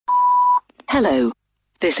Hello.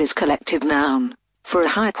 This is Collective Noun. For a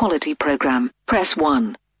high-quality program, press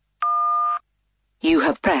 1. You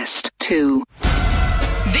have pressed 2.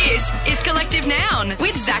 This is Collective Noun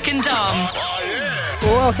with Zach and Dom.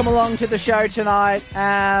 Welcome along to the show tonight.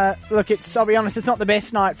 Look, I'll be honest, it's not the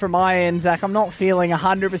best night from my end, Zach. I'm not feeling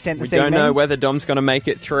 100% this evening. We don't know whether Dom's going to make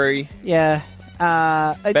it through. Yeah.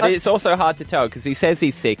 But it's also hard to tell because he says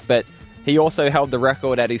he's sick, but he also held the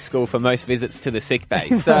record at his school for most visits to the sick bay.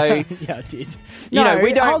 So yeah, I did.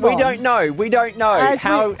 We don't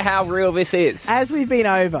know how real this is. As we've been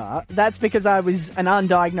over, that's because I was an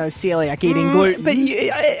undiagnosed celiac eating gluten. But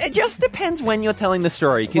it just depends when you're telling the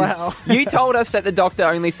story. Because you told us that the doctor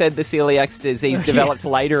only said the celiac disease developed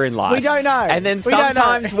later in life. We don't know. And then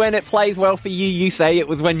sometimes when it plays well for you, you say it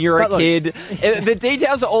was when you were a kid. The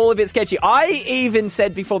details are all a bit sketchy. I even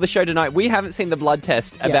said before the show tonight, we haven't seen the blood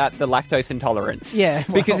test about the lactose intolerance. Yeah.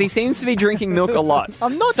 Because he seems to be drinking milk a lot.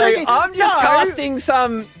 I'm not so drinking... I'm just casting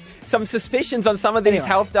some suspicions on some of these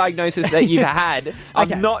health diagnoses that you've had.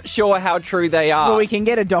 I'm not sure how true they are. Well, we can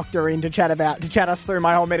get a doctor in to chat us through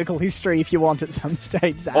my whole medical history if you want at some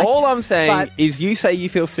stage, Zach. All I'm saying is you say you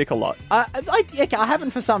feel sick a lot. I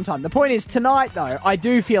haven't for some time. The point is, tonight, though, I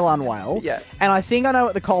do feel unwell. Yeah. And I think I know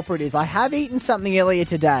what the culprit is. I have eaten something earlier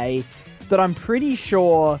today that I'm pretty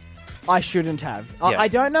sure I shouldn't have. I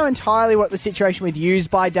don't know entirely what the situation with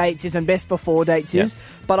use-by dates is and best before dates is,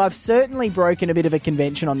 but I've certainly broken a bit of a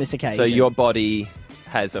convention on this occasion. So your body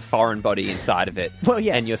has a foreign body inside of it,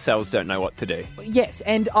 and your cells don't know what to do. Yes,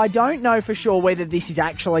 and I don't know for sure whether this is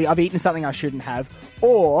actually I've eaten something I shouldn't have,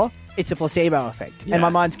 or it's a placebo effect, and my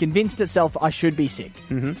mind's convinced itself I should be sick.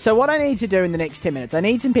 Mm-hmm. So what I need to do in the next 10 minutes, I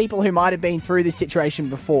need some people who might have been through this situation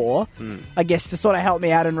before, I guess, to sort of help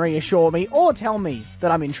me out and reassure me, or tell me that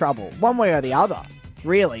I'm in trouble, one way or the other,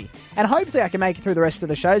 really. And hopefully I can make it through the rest of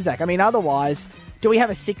the show, Zach. I mean, otherwise, do we have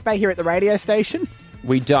a sick bay here at the radio station?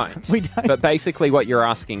 We don't. We don't. But basically what you're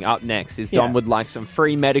asking up next is Dom would like some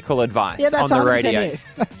free medical advice on the radio. It.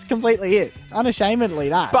 That's completely it. Unashamedly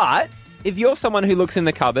that. But if you're someone who looks in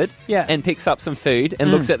the cupboard and picks up some food and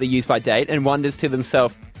looks at the use-by date and wonders to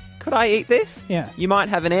themselves, could I eat this? Yeah. You might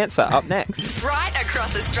have an answer up next. Right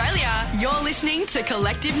across Australia, you're listening to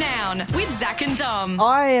Collective Noun with Zach and Dom.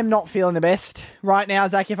 I am not feeling the best right now,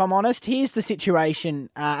 Zach, if I'm honest. Here's the situation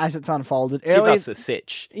as it's unfolded. Give us a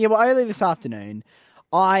sitch. Yeah, well, early this afternoon,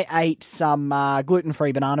 I ate some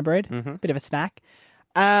gluten-free banana bread, bit of a snack,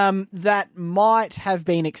 that might have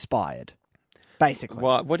been expired, basically.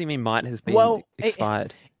 What do you mean might has been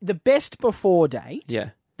expired? The best before date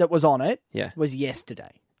that was on it was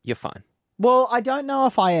yesterday. You're fine. Well, I don't know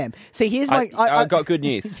if I am. See, here's my... I got good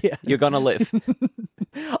news. You're going to live.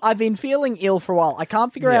 I've been feeling ill for a while. I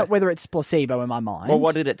can't figure out whether it's placebo in my mind. Well,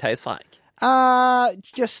 what did it taste like?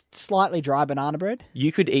 Just slightly dry banana bread.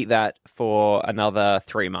 You could eat that for another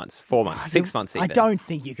 3 months, 4 months, 6 months even. I don't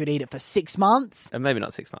think you could eat it for 6 months. Maybe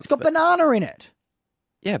not 6 months. It's got banana in it.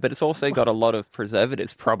 Yeah, but it's also got a lot of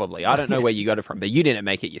preservatives, probably. I don't know where you got it from, but you didn't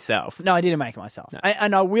make it yourself. No, I didn't make it myself. No.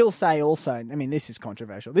 And I will say also, I mean, this is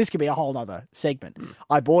controversial. This could be a whole other segment.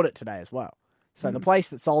 I bought it today as well. So the place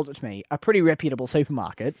that sold it to me, a pretty reputable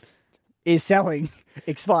supermarket, is selling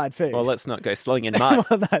expired food. Well, let's not go slinging in mud.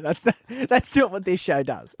 Well, no, that's not what this show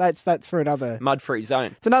does. That's for another... Mud-free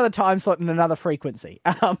zone. It's another time slot and another frequency.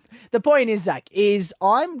 The point is, Zach, is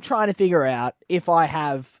I'm trying to figure out if I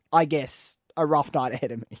have, I guess, a rough night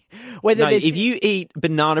ahead of me. If you eat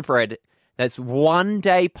banana bread that's 1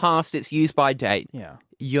 day past its use-by date,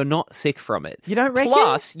 you're not sick from it. You don't reckon?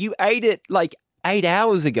 Plus, you ate it like 8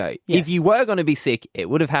 hours ago. Yes. If you were going to be sick, it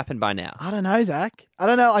would have happened by now. I don't know, Zach. I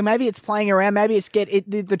don't know. Like maybe it's playing around. Maybe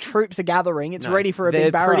the troops are gathering. It's ready for a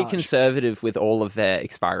big barrage. They're pretty conservative with all of their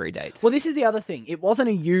expiry dates. Well, this is the other thing. It wasn't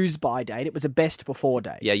a use-by date. It was a best before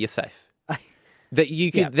date. Yeah, you're safe. That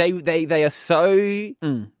you could. They are so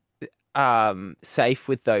safe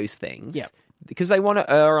with those things. Yeah. Because they want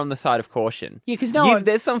to err on the side of caution. Yeah, because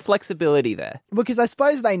there's some flexibility there. Because I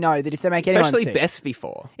suppose they know that if they make anyone sick... Especially best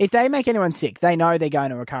before. If they make anyone sick, they know they're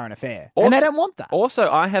going to a current affair. And they don't want that.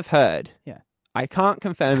 Also, I have heard... Yeah. I can't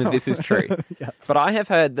confirm if this is true. But I have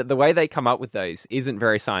heard that the way they come up with those isn't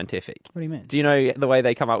very scientific. What do you mean? Do you know the way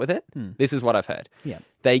they come up with it? This is what I've heard. Yeah.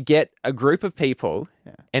 They get a group of people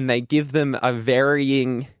and they give them a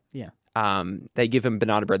varying... they give them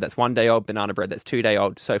banana bread that's 1 day old, banana bread that's 2 day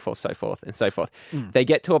old, so forth, and so forth. They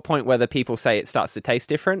get to a point where the people say it starts to taste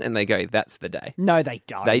different, and they go, "That's the day." No, they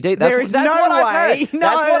don't. They do. That's no what way. I've heard. No.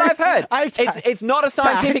 That's what I've heard. Okay. It's not a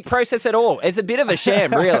scientific process at all. It's a bit of a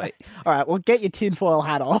sham, really. All right, well, get your tinfoil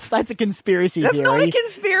hat off. That's a conspiracy theory. That's not a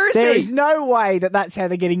conspiracy. There's no way that's how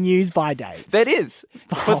they're getting used by dates. That is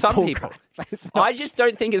for some people. I just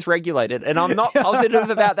don't think it's regulated, and I'm not positive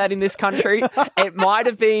about that in this country. It might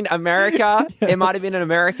have been America. It might have been an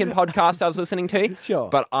American podcast I was listening to. Sure.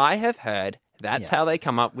 But I have heard that's how they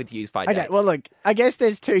come up with use-by dates. Okay, well, look, I guess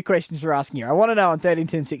there's two questions we're asking here. I want to know on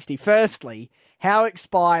 131060. Firstly, how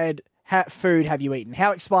expired food have you eaten?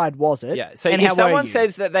 How expired was it? Yeah, so and if someone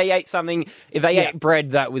says that they ate something, if they ate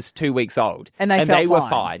bread that was 2 weeks old and they were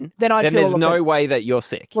fine, then there's no way that you're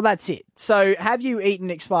sick. Well, that's it. So have you eaten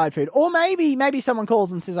expired food? Or maybe someone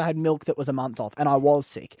calls and says I had milk that was a month off and I was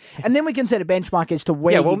sick. And then we can set a benchmark as to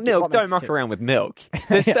where milk, don't muck around with milk.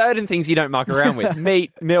 There's certain things you don't muck around with.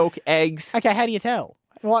 Meat, milk, eggs. Okay, how do you tell?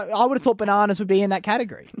 Well, I would have thought bananas would be in that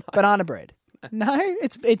category. No. Banana bread. No,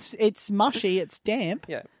 it's mushy, it's damp.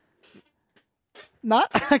 Yeah. No?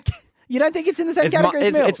 You don't think it's in the same category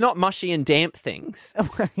as milk? It's not mushy and damp things.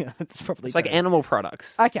 It's like animal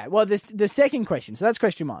products. Okay, well, the second question, so that's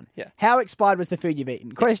question one. Yeah. How expired was the food you've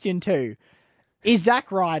eaten? Question two, is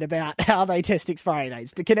Zach right about how they test expiry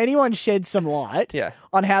dates? Can anyone shed some light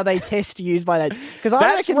on how they test use-by dates? Because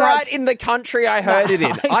that's right in the country I heard it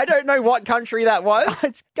in. I don't know what country that was.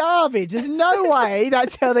 It's garbage. There's no way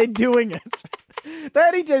that's how they're doing it.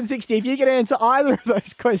 131060, if you can answer either of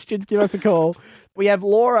those questions, give us a call. We have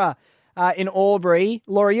Laura in Albury.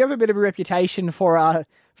 Laura, you have a bit of a reputation for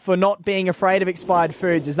not being afraid of expired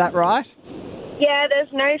foods. Is that right? Yeah,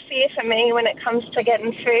 there's no fear for me when it comes to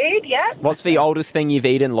getting food, yeah. What's the oldest thing you've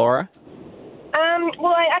eaten, Laura?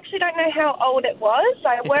 Well, I actually don't know how old it was.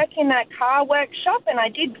 I work in a car workshop, and I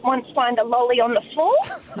did once find a lolly on the floor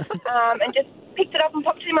and just picked it up and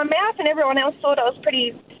popped it in my mouth, and everyone else thought I was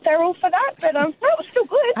pretty feral for that, but no, it was still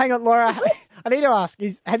good. Hang on, Laura. I need to ask,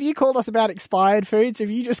 have you called us about expired foods? Have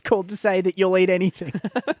you just called to say that you'll eat anything?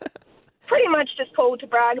 Pretty much just called to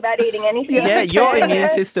brag about eating anything. Yeah, your immune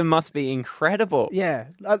system must be incredible. Yeah.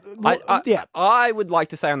 I would like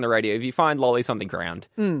to say on the radio, if you find lollies on the ground,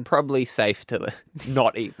 probably safe to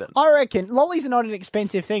not eat them. I reckon lollies are not an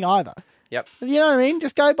expensive thing either. Yep. You know what I mean?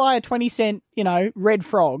 Just go buy a 20-cent, red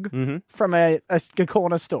frog from a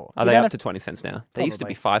corner store. Are they up to 20 cents now? They used to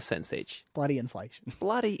be 5 cents each. Bloody inflation.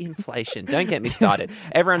 Bloody inflation. Don't get me started.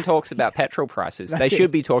 Everyone talks about petrol prices. They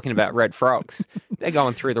should be talking about red frogs. They're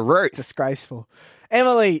going through the roof. Disgraceful.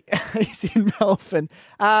 Emily is in Melbourne.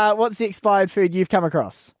 What's the expired food you've come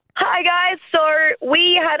across? Hi, guys. So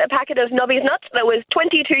we had a packet of Nobby's nuts that was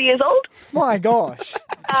 22 years old. My gosh.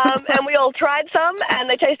 And we all tried some, and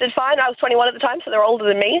they tasted fine. I was 21 at the time, so they were older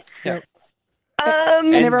than me. Yep.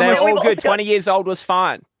 And they're all good. 20 years old was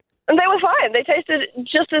fine. And they were fine. They tasted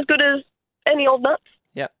just as good as any old nuts.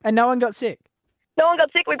 Yep. And no one got sick? No one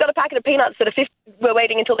got sick. We've got a packet of peanuts that we're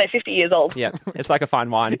waiting until they're 50 years old. Yeah, it's like a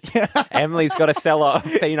fine wine. Emily's got a cellar of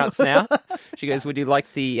peanuts now. She goes, would you like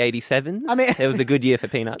the 87s? I mean, it was a good year for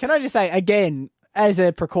peanuts. Can I just say, again, as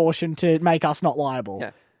a precaution to make us not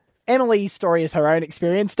liable, Emily's story is her own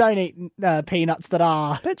experience. Don't eat peanuts that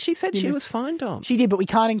are... But she said she was fine, Dom. She did, but we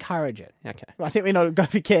can't encourage it. Okay. I think we're not got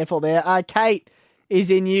to be careful there. Kate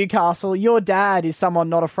is in Newcastle. Your dad is someone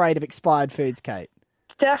not afraid of expired foods, Kate.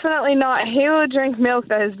 Definitely not. He will drink milk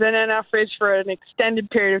that has been in our fridge for an extended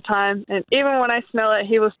period of time, and even when I smell it,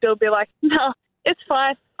 he will still be like, no, it's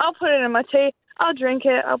fine. I'll put it in my tea. I'll drink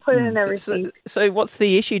it. I'll put it in everything. So what's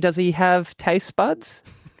the issue? Does he have taste buds?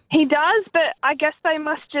 He does, but I guess they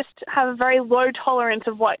must just have a very low tolerance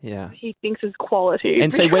of what he thinks is quality.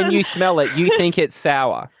 And so when you smell it, you think it's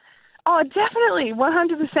sour? Oh, definitely,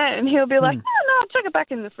 100%. And he'll be like, no, chuck it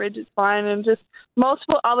back in the fridge, it's fine. And just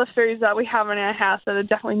multiple other foods that we have in our house that are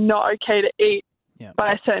definitely not okay to eat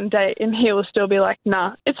by a certain date. And he will still be like,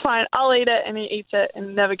 nah, it's fine, I'll eat it. And he eats it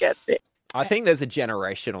and never gets sick. I think there's a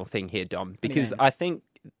generational thing here, Dom, because I think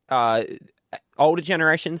older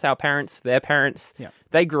generations, our parents, their parents,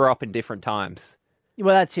 they grew up in different times.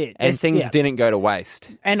 Well, that's it. And things didn't go to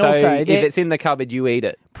waste. And so also, if it's in the cupboard, you eat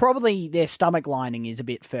it. Probably their stomach lining is a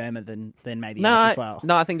bit firmer than maybe us as well.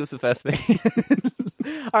 No, I think it was the first thing.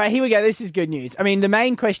 All right, here we go. This is good news. I mean, the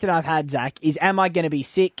main question I've had, Zach, is am I going to be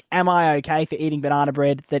sick? Am I okay for eating banana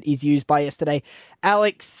bread that is used by yesterday?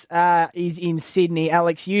 Alex is in Sydney.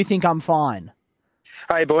 Alex, you think I'm fine?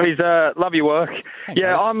 Hey, boys. Love your work.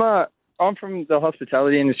 Thanks, I'm from the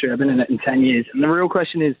hospitality industry. I've been in it in 10 years. And the real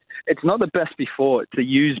question is, it's not the best before, it's the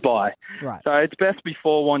use by. Right. So it's best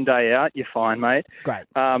before one day out, you're fine, mate. Great.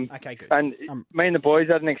 Okay, good. And me and the boys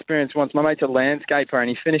had an experience once. My mate's a landscaper and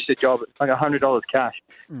he finished a job at like $100 cash.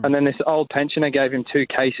 And then this old pensioner gave him 2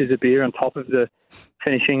 cases of beer on top of the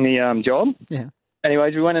finishing the job. Yeah.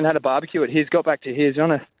 Anyways, we went and had a barbecue at his, got back to his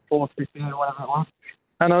on a 450 or whatever it was.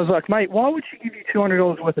 And I was like, mate, why would she give you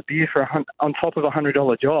 $200 worth of beer on top of a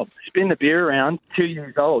 $100 job? Spin the beer around, 2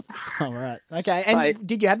 years old. All right. Okay. And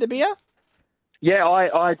did you have the beer? Yeah,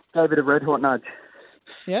 I gave it a red hot nudge.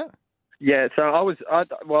 Yeah. Yeah, so I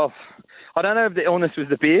don't know if the illness was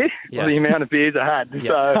the beer or the amount of beers I had.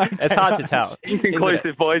 Yeah. So It's hard to tell.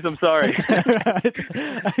 inconclusive, boys. I'm sorry.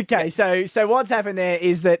 Okay, so what's happened there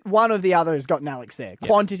is that one of the other has gotten Alex there.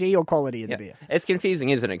 Quantity or quality of the beer. It's confusing,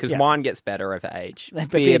 isn't it? Because wine gets better over age.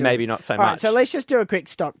 But Beer, doesn't. maybe not so All much. right, so let's just do a quick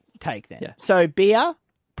stock take then. Yeah. So beer,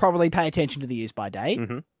 probably pay attention to the use by date.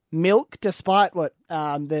 Mm-hmm. Milk, despite what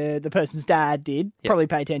the person's dad did, probably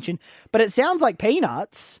pay attention. But it sounds like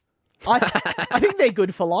peanuts. I think they're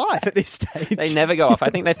good for life at this stage. They never go off. I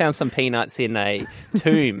think they found some peanuts in a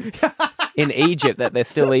tomb in Egypt that they're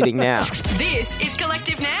still eating now. This is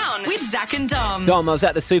Collective Noun with Zach and Dom. Dom, I was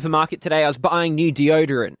at the supermarket today. I was buying new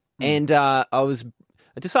deodorant, and I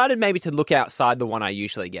decided maybe to look outside the one I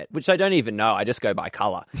usually get, which I don't even know. I just go by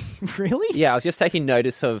colour. Really? Yeah, I was just taking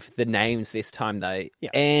notice of the names this time, though. Yeah.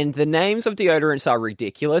 And the names of deodorants are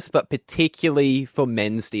ridiculous, but particularly for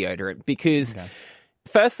men's deodorant, because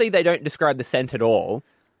firstly, they don't describe the scent at all.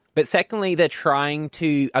 But secondly, they're trying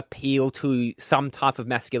to appeal to some type of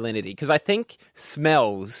masculinity. Because I think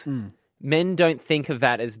smells, men don't think of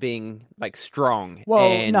that as being like strong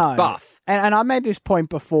and buff. And I made this point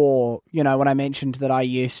before, when I mentioned that I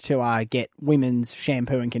used to get women's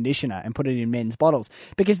shampoo and conditioner and put it in men's bottles.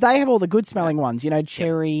 Because they have all the good smelling ones,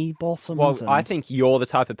 cherry blossoms. Well, I think you're the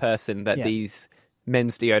type of person that these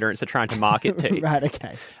men's deodorants are trying to market to. Right,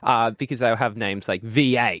 okay. Because they'll have names like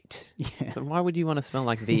V8. Yeah. So why would you want to smell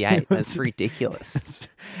like V8? That's ridiculous.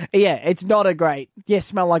 Yeah, it's not a great...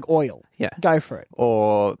 smell like oil. Yeah. Go for it.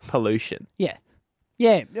 Or pollution. Yeah.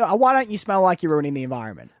 Yeah, why don't you smell like you're ruining the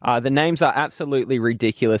environment? The names are absolutely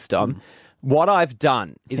ridiculous, Dom. What I've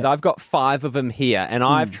done is I've got 5 of them here, and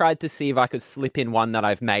I've tried to see if I could slip in one that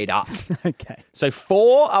I've made up. Okay. So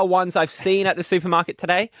 4 are ones I've seen at the supermarket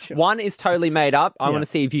today. Sure. 1 is totally made up. I want to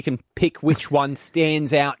see if you can pick which one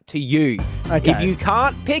stands out to you. Okay. If you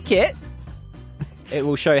can't pick it, it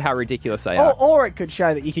will show how ridiculous they are. Or it could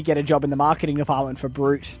show that you could get a job in the marketing department for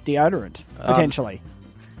Brute deodorant, potentially.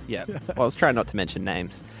 Yeah. Well, I was trying not to mention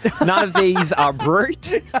names. None of these are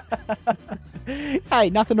Brute. Hey,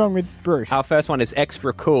 nothing wrong with Brute. Our first one is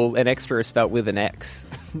extra cool, and extra is spelt with an X.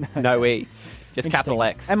 No E. Just capital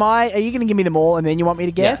X. Are you going to give me them all and then you want me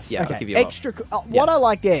to guess? Yeah, okay. I'll give you all. Extra. What I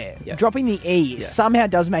like there, dropping the E somehow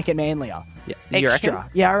does make it manlier. Yeah. Extra. You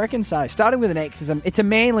reckon? Yeah, I reckon so. Starting with an X, it's a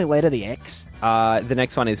manly letter, the X. The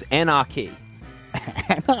next one is anarchy.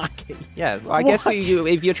 Anarchy? Yeah, I guess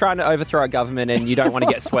if you're trying to overthrow a government and you don't want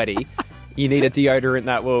to get sweaty, you need a deodorant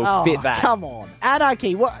that will fit that. Come on.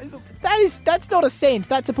 Anarchy. What? That's not a scent.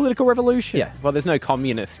 That's a political revolution. Yeah, well, there's no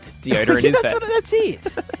communist deodorant, is there? That's it.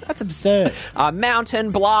 That's absurd.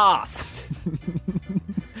 Mountain blast.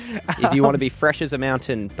 If you want to be fresh as a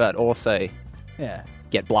mountain, but also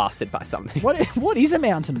get blasted by something. What is a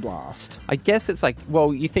mountain blast? I guess it's like,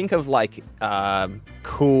 well, you think of like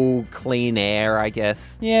cool, clean air, I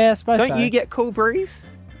guess. Yeah, I suppose so. Don't you get cool breeze?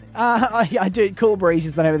 I do. Cool breeze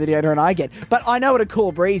is the name of the deodorant I get. But I know what a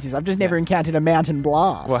cool breeze is. I've just never encountered a mountain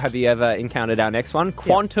blast. Well, have you ever encountered our next one?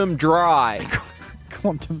 Quantum Dry.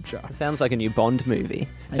 Quantum Dry. It sounds like a new Bond movie.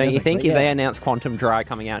 Don't you think? If they announce Quantum Dry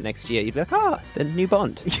coming out next year, you'd be like, the new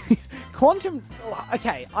Bond. Quantum...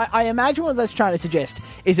 Okay, I imagine what that's trying to suggest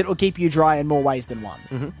is it will keep you dry in more ways than one.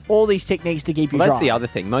 Mm-hmm. All these techniques to keep you dry. That's the other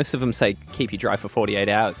thing. Most of them say keep you dry for 48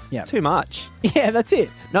 hours. Yeah. It's too much. Yeah, that's it.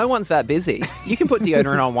 No one's that busy. You can put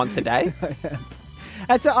deodorant on once a day.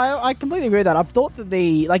 I completely agree with that. I've thought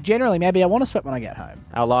that generally, maybe I want to sweat when I get home.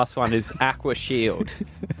 Our last one is Aqua Shield.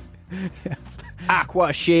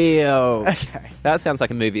 Aqua Shield. Okay. That sounds like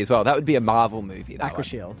a movie as well. That would be a Marvel movie. Aqua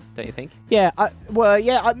Shield. Don't you think? Yeah.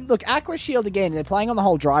 Look, Aqua Shield, again, they're playing on the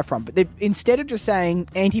whole dry front, but instead of just saying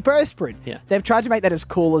antiperspirant, they've tried to make that as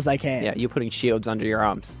cool as they can. Yeah, you're putting shields under your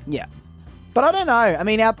arms. Yeah. But I don't know. I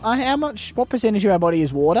mean, what percentage of our body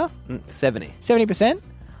is water? 70. 70%?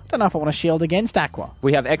 Don't know if I want to shield against Aqua.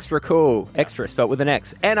 We have extra cool, extra spelled with an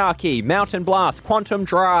X, anarchy, mountain blast, quantum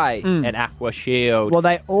dry, and Aqua Shield. Well,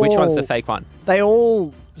 which one's the fake one? They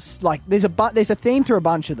all there's a theme to a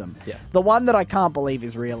bunch of them. Yeah. The one that I can't believe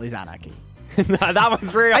is real is anarchy. No, that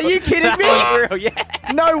one's real. Are you kidding me? That one's real,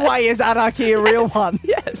 yeah. No way is anarchy a real one.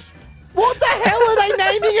 Yes. What the hell are they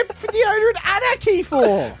naming it for deodorant anarchy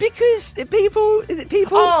for? Because people they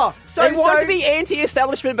want to be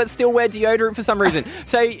anti-establishment but still wear deodorant for some reason.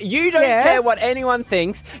 So you don't care what anyone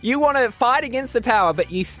thinks. You want to fight against the power,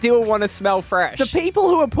 but you still want to smell fresh. The people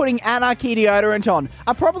who are putting anarchy deodorant on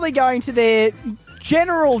are probably going to their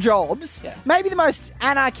general jobs. Yeah. Maybe the most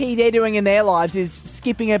anarchy they're doing in their lives is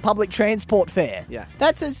skipping a public transport fare. Yeah.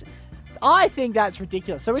 I think that's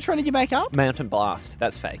ridiculous. So which one did you make up? Mountain blast.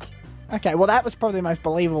 That's fake. Okay, well, that was probably the most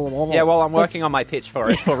believable of all. Yeah, well, I'm working on my pitch for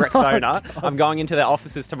it for Rexona. I'm going into their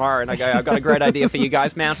offices tomorrow and I go, I've got a great idea for you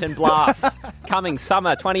guys. Mountain Blast. Coming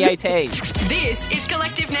summer 2018. This is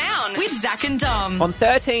Collective Noun with Zach and Dom. On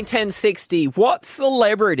 131060, what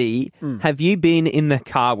celebrity have you been in the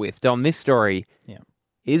car with? Dom, this story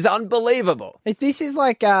is unbelievable. This is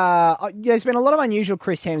like, there's been a lot of unusual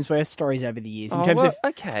Chris Hemsworth stories over the years in terms of...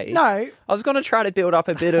 Okay. No. I was going to try to build up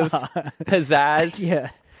a bit of pizzazz. Yeah.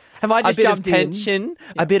 Have I just a bit jumped of tension,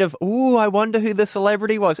 a bit of, I wonder who the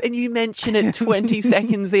celebrity was. And you mention it 20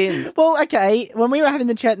 seconds in. Well, okay, when we were having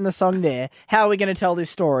the chat in the song there, how are we going to tell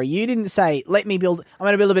this story? You didn't say, I'm going to build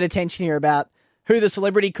a bit of tension here about who the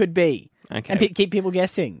celebrity could be. Okay. And keep people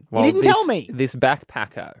guessing. Well, you didn't tell me. This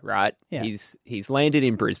backpacker, right? Yeah. He's landed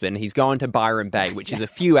in Brisbane. He's going to Byron Bay, which is a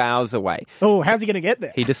few hours away. Oh, how's he going to get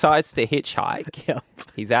there? He decides to hitchhike. Yeah.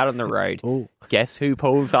 He's out on the road. Ooh. Guess who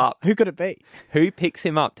pulls up? Who could it be? Who picks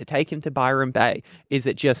him up to take him to Byron Bay? Is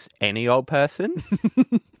it just any old person?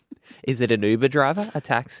 Is it an Uber driver? A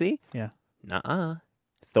taxi? Yeah. Nuh-uh.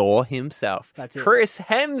 Thor himself. That's it. Chris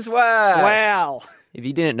Hemsworth. Wow. If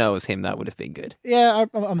you didn't know it was him, that would have been good. Yeah,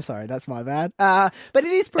 I'm sorry. That's my bad. But it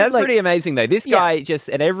is pretty... That's pretty amazing, though. This guy, just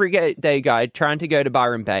an everyday guy, trying to go to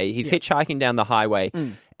Byron Bay. He's hitchhiking down the highway,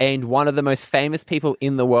 and one of the most famous people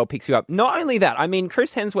in the world picks you up. Not only that, I mean,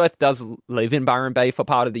 Chris Hemsworth does live in Byron Bay for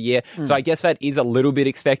part of the year, so I guess that is a little bit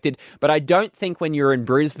expected. But I don't think when you're in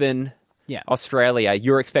Brisbane, Australia,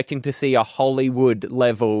 you're expecting to see a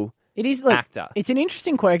Hollywood-level... It is like, actor. It's an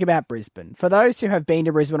interesting quirk about Brisbane. For those who have been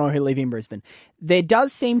to Brisbane or who live in Brisbane, there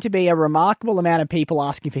does seem to be a remarkable amount of people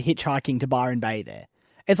asking for hitchhiking to Byron Bay there.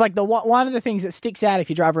 It's like one of the things that sticks out if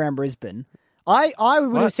you drive around Brisbane. I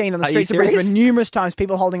would have seen on the streets of Brisbane numerous times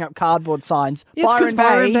people holding up cardboard signs.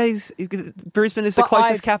 Yes, Brisbane is the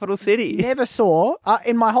closest capital city. Never saw,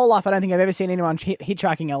 in my whole life, I don't think I've ever seen anyone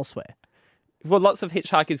hitchhiking elsewhere. Well, lots of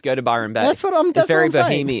hitchhikers go to Byron Bay. That's what I'm. That's it's very what I'm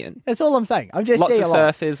bohemian. Saying. That's all I'm saying. I'm just lots seeing of a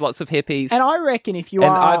lot. surfers, lots of hippies, and I reckon if you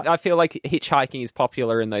are, I feel like hitchhiking is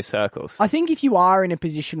popular in those circles. I think if you are in a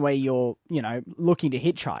position where you're, looking to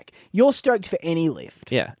hitchhike, you're stoked for any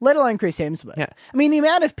lift. Yeah. Let alone Chris Hemsworth. Yeah. I mean, the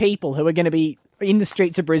amount of people who are going to be in the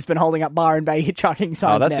streets of Brisbane holding up Byron Bay hitchhiking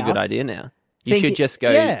signs. Oh, that's now, a good idea. Now you should just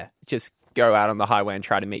go. Just go out on the highway and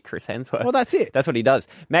try to meet Chris Hemsworth. Well, that's it. That's what he does.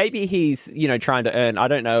 Maybe he's, trying to earn... I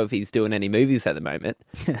don't know if he's doing any movies at the moment.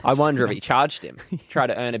 I wonder if he charged him. Try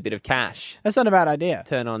to earn a bit of cash. That's not a bad idea.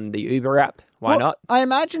 Turn on the Uber app. Why not? I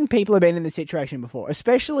imagine people have been in this situation before,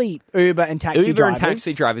 especially Uber and taxi drivers. Uber and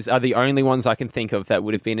taxi drivers are the only ones I can think of that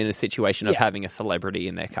would have been in a situation of having a celebrity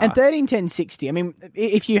in their car. And 131060, I mean,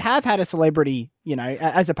 if you have had a celebrity,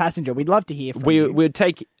 as a passenger, we'd love to hear from you. We'd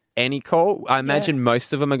take... any call. I imagine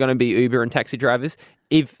most of them are going to be Uber and taxi drivers.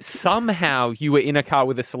 If somehow you were in a car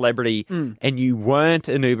with a celebrity and you weren't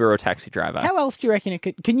an Uber or taxi driver... How else do you reckon it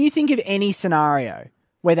could... Can you think of any scenario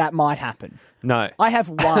where that might happen? No. I have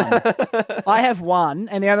one.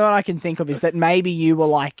 And the other one I can think of is that maybe you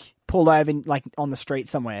were pulled over on the street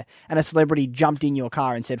somewhere and a celebrity jumped in your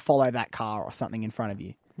car and said, follow that car or something in front of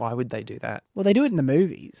you. Why would they do that? Well, they do it in the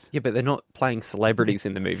movies. Yeah, but they're not playing celebrities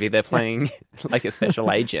in the movie. They're playing like a special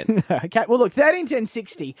agent. Okay, well, look,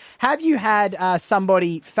 131060. Have you had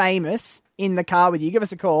somebody famous in the car with you? Give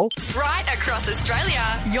us a call. Right across Australia,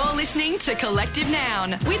 you're listening to Collective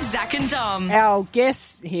Noun with Zach and Dom. Our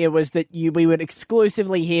guess here was that we would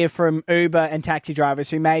exclusively hear from Uber and taxi drivers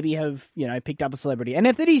who maybe have, picked up a celebrity. And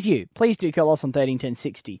if that is you, please do call us on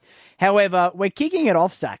 131060. However, we're kicking it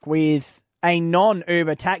off, Zach, with a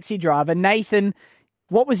non-Uber taxi driver. Nathan,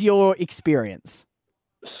 what was your experience?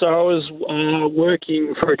 So I was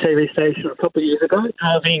working for a TV station a couple of years ago,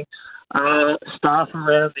 having staff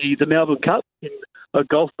around the Melbourne Cup in a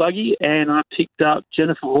golf buggy, and I picked up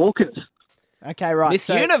Jennifer Hawkins. Okay, right. Miss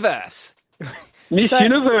Universe. Miss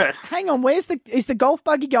Universe. Hang on, is the golf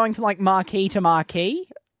buggy going from marquee to marquee?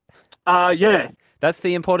 Yeah. That's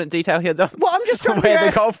the important detail here, Dom. Well, I'm just trying to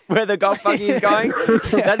figure out... where the golf buggy is going.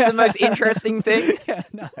 That's the most interesting thing. Yeah,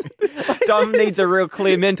 no. Dom needs a real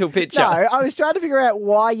clear mental picture. No, I was trying to figure out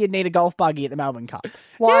why you'd need a golf buggy at the Melbourne Cup.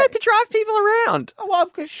 Why? Yeah, to drive people around.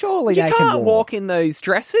 Well, surely you they can't can walk in those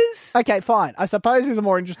dresses. Okay, fine. I suppose there's a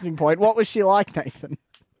more interesting point. What was she like, Nathan?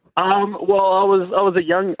 Well, I was a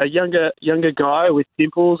younger guy with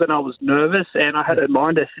dimples, and I was nervous, and I had a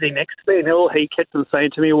minder sitting next to me, and all he kept on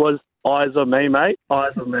saying to me was, "Eyes on me, mate.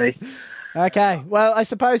 Eyes on me." Okay. Well, I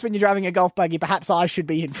suppose when you're driving a golf buggy, perhaps I should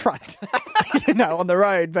be in front, on the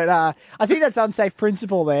road. But I think that's unsafe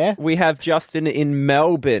principle there. We have Justin in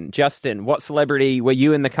Melbourne. Justin, what celebrity were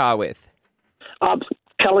you in the car with?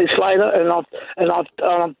 Kelly Slater, and I've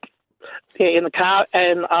in the car,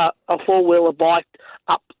 and a four-wheeler bike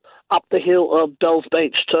up up the hill of Bells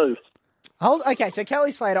Beach too. Okay, so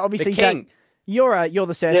Kelly Slater, obviously, The king. You're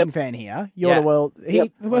the surfing fan here. You're the world. He's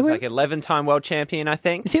like 11-time world champion, I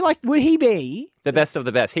think. Is he would he be the best of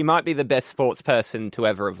the best? He might be the best sports person to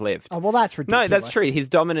ever have lived. Oh, well, that's ridiculous. No, that's true. His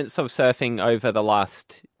dominance of surfing over the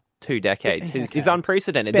last 2 decades is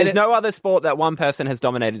unprecedented. There's no other sport that one person has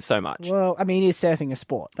dominated so much. Well, I mean, is surfing a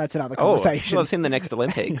sport? That's another conversation. Well, it's in the next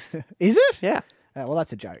Olympics. Is it? Yeah. Well,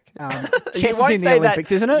 that's a joke. You Chess is won't in the say Olympics,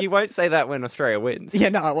 that, isn't it? You won't say that when Australia wins. Yeah,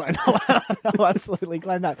 no, I won't. I'll absolutely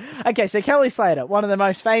claim that. Okay, so Kelly Slater, the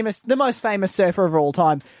most famous surfer of all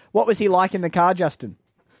time. What was he like in the car, Justin?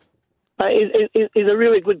 He's a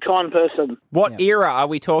really good, kind person. What era are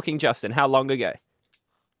we talking, Justin? How long ago?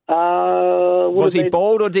 Was he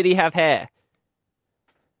bald or did he have hair?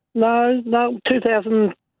 No,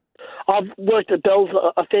 2000. I've worked at Bells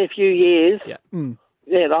a fair few years. Yeah.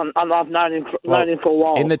 Yeah, I've known him for a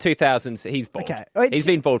while. In the 2000s, he's bald. Okay. He's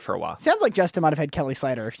been bald for a while. Sounds like Justin might have had Kelly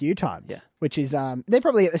Slater a few times, which is, they're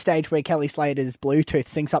probably at the stage where Kelly Slater's Bluetooth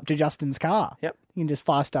syncs up to Justin's car. Yep. You can just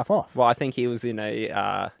fire stuff off. Well, I think he was in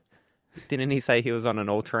a... didn't he say he was on an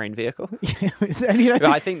all-terrain vehicle?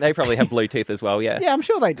 I think they probably have Bluetooth as well, yeah. Yeah, I'm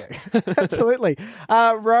sure they do. Absolutely.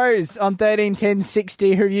 Rose, on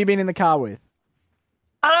 131060, who have you been in the car with?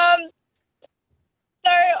 So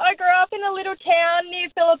I grew up in a little town near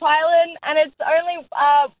Phillip Island, and it's only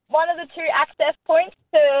one of the 2 access points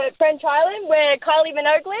to French Island where Kylie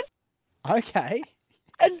Minogue lives. Okay.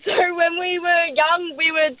 And so when we were young,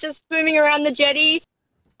 we were just swimming around the jetty,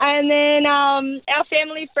 and then our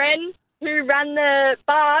family friend who ran the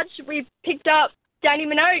barge, we picked up Danny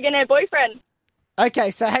Minogue and her boyfriend. Okay,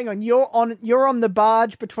 so hang on, you're on the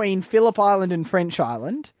barge between Phillip Island and French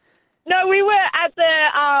Island. No, we were at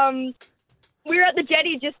the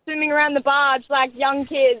jetty just swimming around the barge like young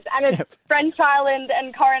kids, and it's French Island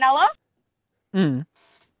and Coronella. Mm.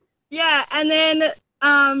 Yeah, and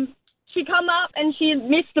then she come up and she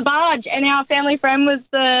missed the barge, and our family friend was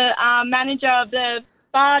the manager of the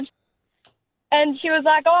barge, and she was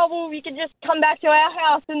like, oh, well, we could just come back to our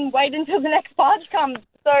house and wait until the next barge comes.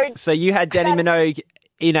 So you had Danny Minogue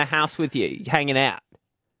in a house with you, hanging out?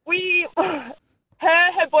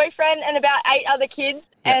 Her boyfriend, and about 8 other kids,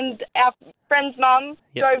 and our friend's mum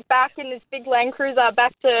drove back in this big Land Cruiser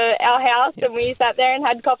back to our house, and we sat there and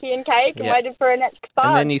had coffee and cake and waited for her next barge.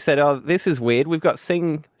 And then you said, oh, this is weird. We've got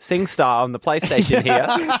SingStar on the PlayStation here.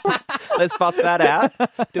 Let's bust that out.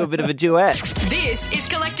 Do a bit of a duet. This is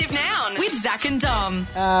Collective Noun with Zach and Dom.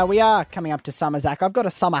 We are coming up to summer, Zach. I've got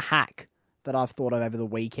a summer hack that I've thought of over the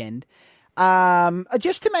weekend.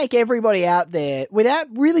 Just to make everybody out there, without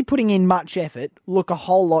really putting in much effort, look a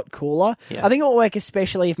whole lot cooler. Yeah. I think it will work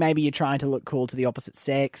especially if maybe you're trying to look cool to the opposite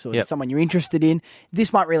sex or to someone you're interested in.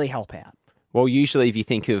 This might really help out. Well, usually if you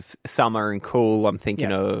think of summer and cool, I'm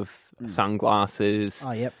thinking of sunglasses.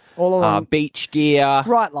 Oh, yep. All along. Beach gear.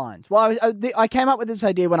 Right lines. Well, I came up with this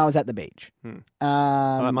idea when I was at the beach. Well,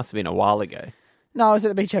 that must have been a while ago. No, I was at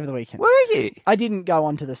the beach over the weekend. Were you? I didn't go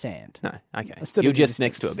onto the sand. No, okay. You were just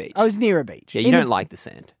next to a beach. I was near a beach. Yeah, you don't like the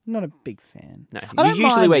sand. I'm not a big fan. No, I you don't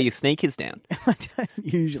usually mind wear it. your sneakers down. I don't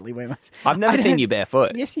usually wear my... I've never seen you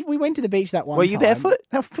barefoot. Yes, we went to the beach that one time. Were you barefoot?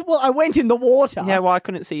 Well, I went in the water. Yeah, well, I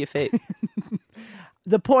couldn't see your feet.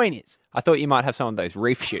 The point is... I thought you might have some of those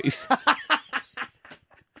reef shoes.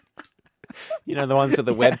 You know, the ones with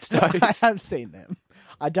the webbed toes. I have seen them.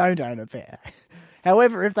 I don't own a pair.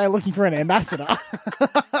 However, if they're looking for an ambassador...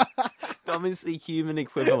 Dom is the human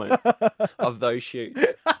equivalent of those shoes.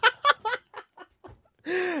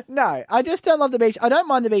 No, I just don't love the beach. I don't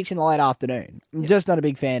mind the beach in the late afternoon. I'm just not a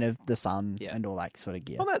big fan of the sun and all that sort of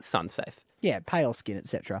gear. Well, that's sun safe. Yeah, pale skin,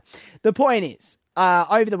 etc. The point is,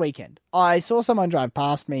 over the weekend, I saw someone drive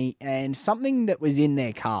past me and something that was in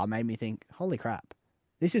their car made me think, holy crap,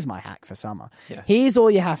 this is my hack for summer. Yeah. Here's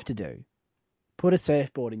all you have to do. Put a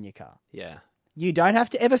surfboard in your car. Yeah. You don't have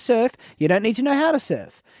to ever surf. You don't need to know how to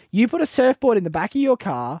surf. You put a surfboard in the back of your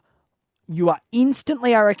car, you are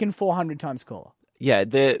instantly, I reckon, 400 times cooler. Yeah,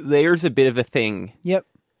 there's a bit of a thing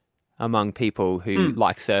among people who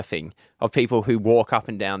like surfing, of people who walk up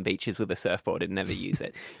and down beaches with a surfboard and never use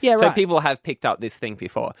it. Yeah, so right. people have picked up this thing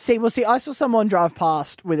before. See, I saw someone drive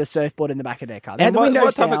past with a surfboard in the back of their car. They had the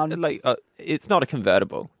windows down. It's not a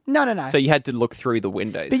convertible. No. So you had to look through the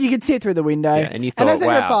windows. But you could see it through the window. Yeah, and you thought, as I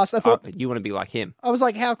drove past, I thought, you want to be like him. I was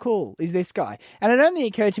like, how cool is this guy? And it only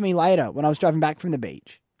occurred to me later when I was driving back from the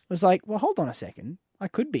beach. I was like, well, hold on a second. I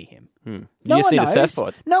could be him. You No just one need knows. a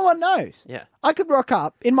surfboard. No one knows. Yeah. I could rock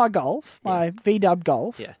up in my Golf, my VW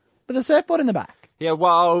Golf, with a surfboard in the back. Yeah,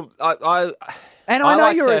 well, I And I know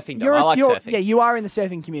like you're surfing. you're I like surfing. Yeah, you are in the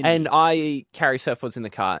surfing community. And I carry surfboards in the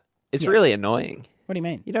car. It's really annoying. What do you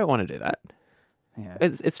mean? You don't want to do that. Yeah.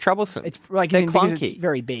 It's troublesome. It's like they're because clunky. it's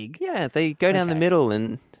very big. Yeah, they go down the middle,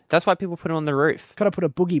 and that's why people put them on the roof. Got to put a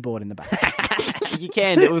boogie board in the back. You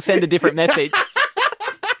can. It will send a different message.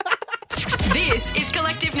 This is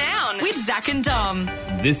Collective Noun with Zach and Dom.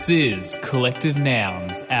 This is Collective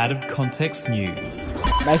Nouns Out of Context News.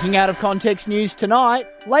 Making out of context news tonight,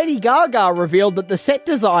 Lady Gaga revealed that the set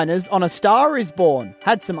designers on A Star Is Born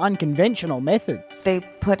had some unconventional methods. They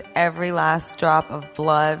put every last drop of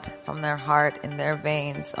blood from their heart in their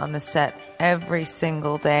veins on the set every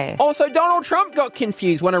single day. Also, Donald Trump got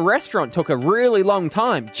confused when a restaurant took a really long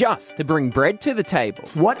time just to bring bread to the table.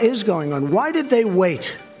 What is going on? Why did they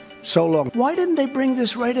wait so long? Why didn't they bring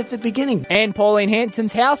this right at the beginning? And Pauline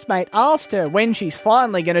Hanson's housemate asked her when she's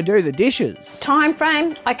finally going to do the dishes. Time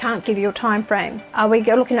frame? I can't give you a time frame. Are we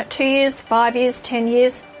looking at 2 years, 5 years, 10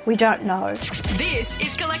 years? We don't know. This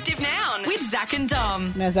is Collective Noun with Zach and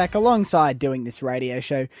Dom. Now, Zach, alongside doing this radio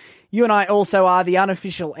show, you and I also are the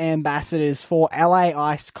unofficial ambassadors for LA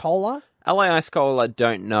Ice Cola. LA Ice Cola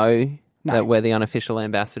don't know that we're the unofficial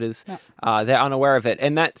ambassadors. No. They're unaware of it.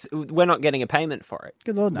 And we're not getting a payment for it.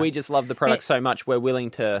 Good Lord, no. We just love the product so much, we're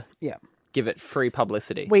willing to give it free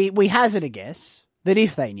publicity. We hazard a guess that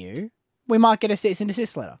if they knew, we might get a cease and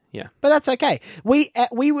desist letter. Yeah. But that's okay. We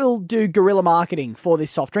will do guerrilla marketing for this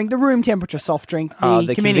soft drink, the room temperature soft drink,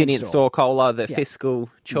 the convenience store cola, the fiscal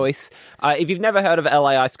choice. If you've never heard of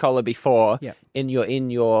LA Ice Cola before, and you're in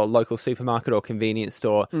your local supermarket or convenience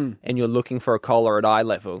store and you're looking for a cola at eye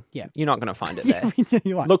level, you're not going to find it there.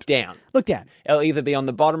 You won't. Look down. Look down. It'll either be on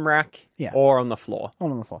the bottom rack or on the floor.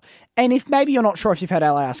 On the floor. And if maybe you're not sure if you've had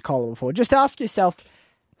LA Ice Cola before, just ask yourself,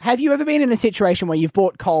 have you ever been in a situation where you've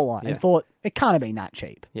bought cola and thought, it can't have been that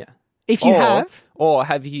cheap? Yeah. If you have... Or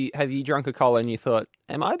have you drunk a cola and you thought,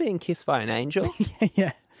 am I being kissed by an angel?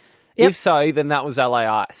 Yeah. If so, then that was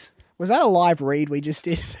LA Ice. Was that a live read we just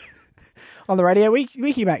did on the radio? We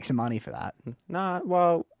can make some money for that. No,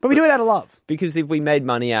 well... But we do it out of love. Because if we made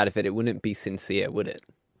money out of it, it wouldn't be sincere, would it?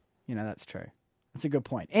 You know, that's true. That's a good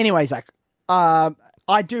point. Anyway, Zach,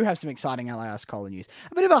 I do have some exciting LA Ice Cola news.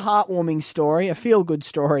 A bit of a heartwarming story, a feel-good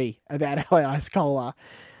story about LA Ice Cola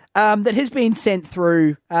that has been sent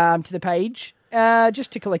through to the page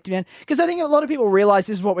just to collect it in. Because I think a lot of people realise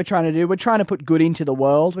this is what we're trying to do. We're trying to put good into the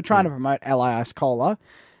world. We're trying to promote LA Ice Cola.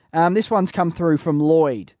 This one's come through from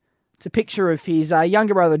Lloyd. It's a picture of his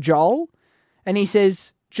younger brother, Joel. And he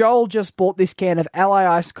says, Joel just bought this can of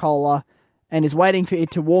LA Ice Cola and is waiting for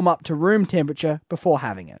it to warm up to room temperature before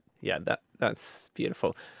having it. Yeah, that's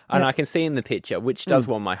beautiful. And I can see in the picture, which does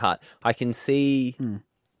warm my heart, I can see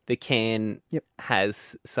the can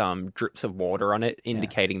has some drips of water on it,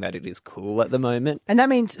 indicating that it is cool at the moment. And that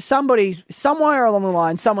means somewhere along the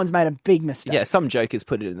line, someone's made a big mistake. Yeah, some joker's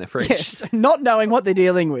put it in the fridge. Yes, not knowing what they're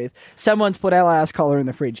dealing with. Someone's put LA Ice Cola in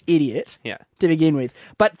the fridge. Idiot. Yeah. To begin with.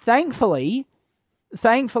 But thankfully,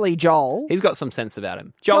 Joel... He's got some sense about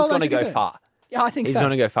him. Joel's going to go far. Yeah, I think He's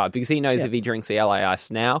going to go far because he knows if he drinks the LA Ice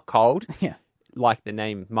now, cold, like the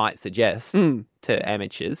name might suggest to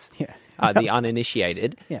amateurs, the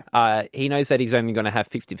uninitiated, he knows that he's only going to have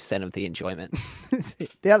 50% of the enjoyment.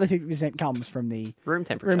 The other 50% comes from the room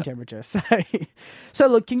temperature. So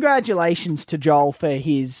look, congratulations to Joel for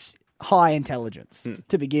his high intelligence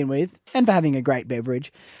to begin with and for having a great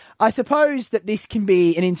beverage. I suppose that this can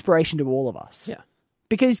be an inspiration to all of us. Yeah.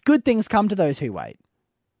 Because good things come to those who wait.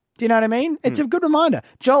 Do you know what I mean? It's a good reminder.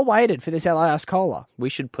 Joel waited for this LA Ice Cola. We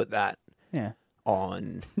should put that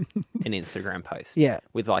on an Instagram post. Yeah.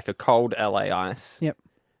 With like a cold LA Ice. Yep.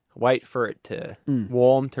 Wait for it to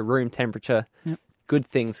warm to room temperature. Yep. Good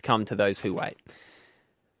things come to those who wait.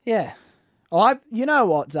 Yeah. You know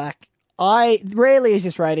what, Zach? Rarely is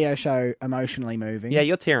this radio show emotionally moving. Yeah,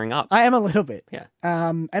 you're tearing up. I am a little bit. Yeah.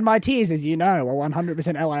 And my tears, as you know, are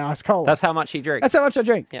 100% LA Ice Cola. That's how much he drinks. That's how much I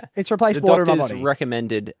drink. Yeah. It's replaced water in my body. The doctors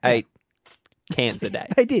recommended 8 cans a day.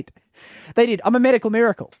 They did. I'm a medical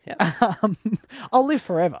miracle. Yeah. I'll live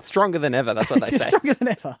forever. Stronger than ever, that's what they say. Stronger than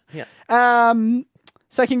ever. Yeah.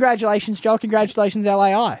 So congratulations, Joel. Congratulations,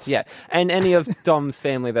 LA Ice. Yeah. And any of Dom's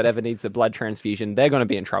family that ever needs a blood transfusion, they're going to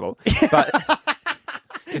be in trouble. But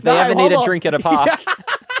if they ever need a drink at a park,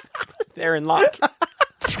 they're in luck.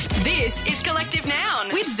 This is Collective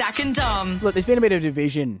Noun with Zach and Dom. Look, there's been a bit of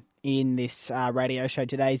division in this radio show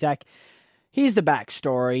today, Zach. Here's the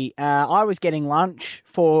backstory. I was getting lunch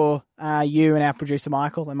for you and our producer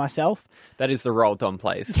Michael and myself. That is the role Dom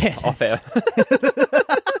plays. Yes. Off air.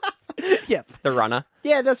 Yep. The runner.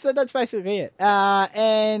 Yeah, that's basically it.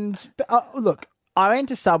 Look, I went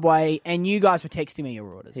to Subway and you guys were texting me your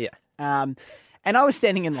orders. Yeah. And I was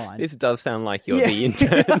standing in line. This does sound like you're the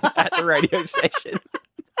intern at the radio station.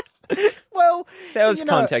 Well, there was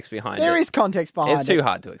context behind it. There is context behind it. It's too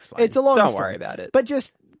hard to explain. It's a long Don't story. worry about it.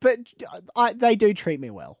 But they do treat me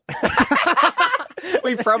well.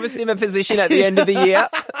 We promised him a position at the end of the year.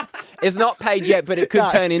 It's not paid yet, but it could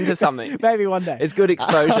turn into something. Maybe one day. It's good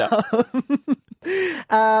exposure.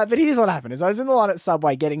 But here's what happened: is I was in the line at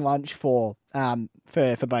Subway getting lunch for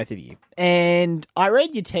both of you, and I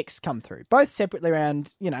read your texts come through, both separately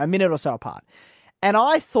around a minute or so apart, and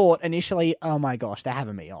I thought initially, oh my gosh, they're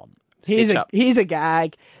having me on. Here's a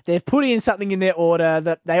gag. They've put in something in their order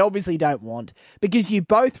that they obviously don't want because you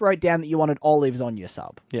both wrote down that you wanted olives on your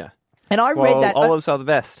sub. Yeah. And I read that. Olives are the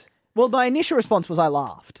best. Well, my initial response was I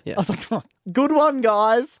laughed. Yeah. I was like, oh, good one,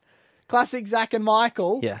 guys. Classic Zach and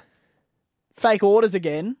Michael. Yeah. Fake orders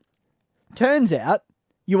again. Turns out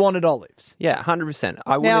you wanted olives. Yeah, 100%.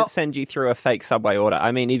 I wouldn't send you through a fake Subway order.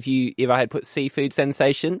 I mean, if I had put seafood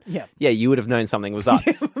sensation, you would have known something was up.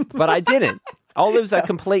 But I didn't. Olives are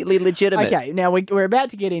completely legitimate. Okay, now we're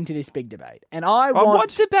about to get into this big debate. And what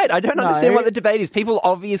debate? I don't understand what the debate is. People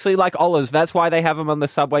obviously like olives. That's why they have them on the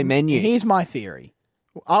Subway menu. Here's my theory.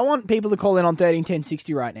 I want people to call in on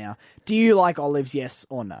 131060 right now. Do you like olives, yes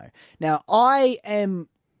or no? Now, I'm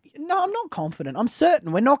not confident. I'm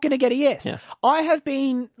certain we're not going to get a yes. Yeah. I have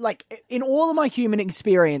been, in all of my human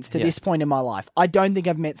experience to this point in my life, I don't think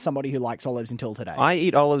I've met somebody who likes olives until today. I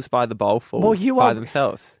eat olives by the bowlful by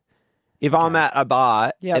themselves. If I'm at a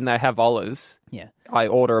bar and they have olives, I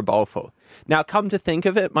order a bowlful. Now, come to think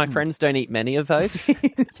of it, my friends don't eat many of those.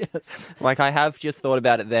 Yes. I have just thought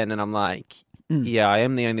about it then, and I'm like, I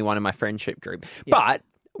am the only one in my friendship group. Yeah. But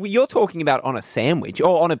you're talking about on a sandwich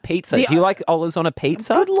or on a pizza. Do you like olives on a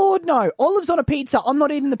pizza? Good Lord, no. Olives on a pizza. I'm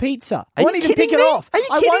not eating the pizza. I won't even pick it off. Are you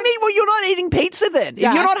kidding me? Well, you're not eating pizza then. If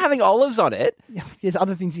you're not having olives on it. There's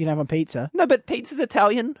other things you can have on pizza. No, but pizza's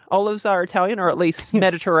Italian. Olives are Italian, or at least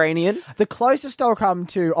Mediterranean. The closest I'll come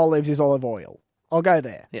to olives is olive oil. I'll go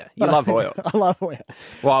there. Yeah, you love oil. I love oil.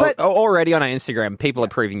 Well, already on our Instagram, people are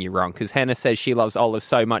proving you wrong because Hannah says she loves olives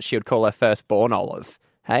so much she would call her firstborn Olive.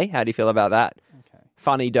 Hey, how do you feel about that? Okay.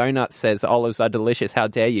 Funny Donut says olives are delicious. How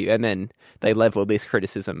dare you? And then they level this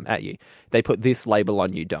criticism at you. They put this label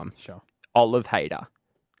on you, Dom. Sure. Olive hater.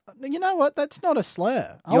 You know what? That's not a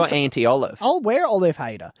slur. You're anti-olive. I'll wear olive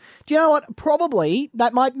hater. Do you know what? Probably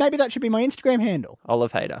maybe that should be my Instagram handle.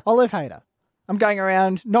 Olive hater. Olive hater. I'm going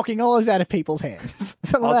around knocking olives out of people's hands.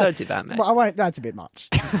 Don't do that, mate. Well, I won't. That's a bit much.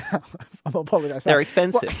 I apologise. They're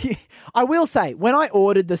expensive. Well, I will say, when I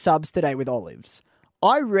ordered the subs today with olives,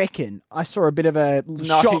 I reckon I saw a bit of a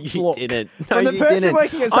shocked look. Didn't. From the person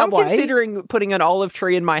working at Subway. I'm considering putting an olive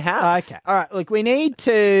tree in my house. Okay. All right. Look, we need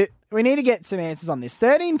to get some answers on this.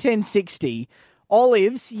 131060.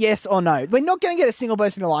 Olives, yes or no? We're not going to get a single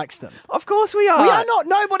person who likes them. Of course we are. We are not.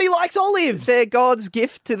 Nobody likes olives. They're God's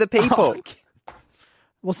gift to the people.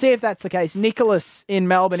 We'll see if that's the case. Nicholas in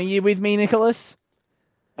Melbourne. Are you with me, Nicholas?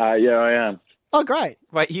 Yeah, I am. Oh, great.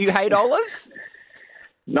 Wait, you hate olives?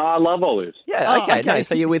 No, I love olives. Yeah, okay. No,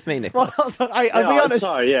 so you're with me, Nicholas. Well, I'll be honest.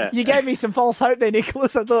 Sorry, yeah. You gave me some false hope there,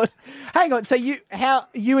 Nicholas. I thought, hang on. So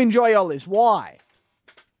you enjoy olives? Why?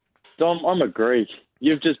 Dom, I'm a Greek.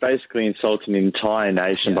 You've just basically insulted an entire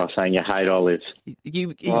nation by saying you hate olives.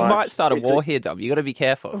 You might start a war here, Dom. You got to be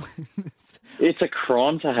careful. It's a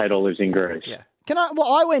crime to hate olives in Greece. Yeah.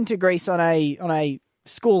 I went to Greece on a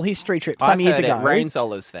school history trip some years ago. It rains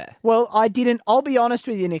olives there. Well, I didn't. I'll be honest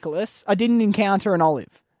with you, Nicholas. I didn't encounter an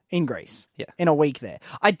olive in Greece. Yeah. In a week there,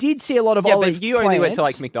 I did see a lot of olive. But you only went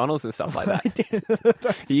to McDonald's and stuff like that.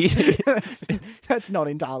 That's not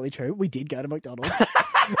entirely true. We did go to McDonald's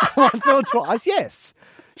once or twice. Yes.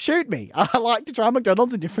 Shoot me. I like to try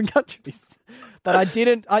McDonald's in different countries. But I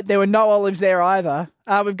didn't. There were no olives there either.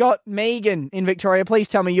 We've got Megan in Victoria. Please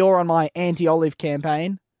tell me you're on my anti-olive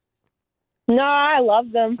campaign. No, I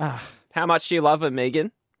love them. How much do you love them,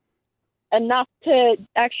 Megan? Enough to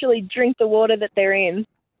actually drink the water that they're in.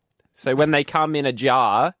 So when they come in a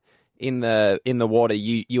jar in the water,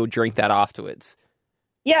 you'll drink that afterwards?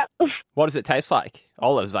 Yeah. What does it taste like?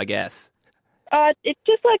 Olives, I guess. It's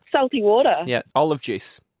just like salty water. Yeah, olive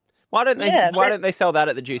juice. Why don't they sell that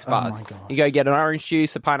at the juice bars? Oh my God. You go get an orange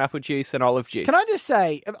juice, a pineapple juice, an olive juice. Can I just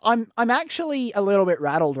say, I'm actually a little bit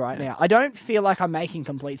rattled right now. I don't feel like I'm making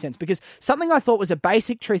complete sense because something I thought was a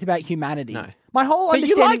basic truth about humanity. No. My whole but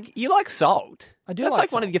understanding. You like salt. I do. That's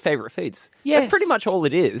like one of your favourite foods. Yes. That's pretty much all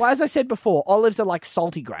it is. Well, as I said before, olives are like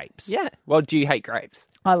salty grapes. Yeah. Well, do you hate grapes?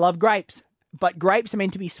 I love grapes, but grapes are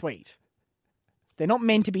meant to be sweet. They're not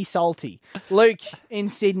meant to be salty. Luke in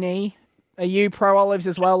Sydney, are you pro olives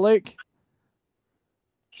as well, Luke?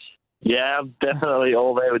 Yeah, I'm definitely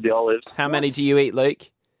all there with the olives. How many do you eat,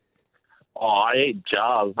 Luke? Oh, I eat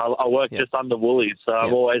jars. I work just under Woolies, so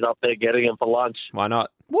I'm always up there getting them for lunch. Why not?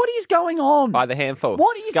 What is going on? By the handful.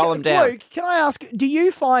 What is Gull them down. Luke, can I ask, do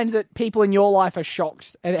you find that people in your life are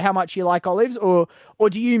shocked at how much you like olives, or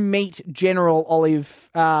do you meet general olive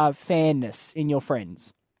fanness in your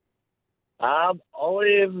friends?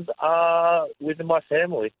 Olives are within my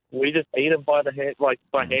family. We just eat them by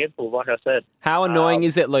handfuls, like I said. How annoying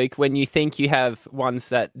is it, Luke, when you think you have ones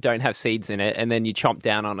that don't have seeds in it and then you chomp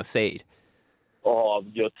down on a seed? Oh,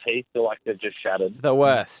 your teeth feel like they're just shattered. The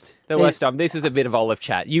worst. The worst time. This is a bit of olive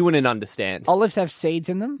chat. You wouldn't understand. Olives have seeds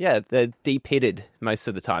in them? Yeah, they're de-pitted most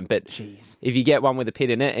of the time. But if you get one with a pit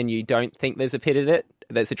in it and you don't think there's a pit in it,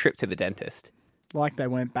 there's a trip to the dentist. Like they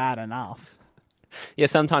weren't bad enough. Yeah,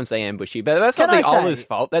 sometimes they ambush you. But that's not the olive's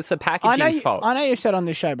fault. That's the packaging's fault. I know you've said on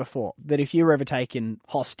this show before that if you were ever taken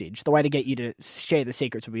hostage, the way to get you to share the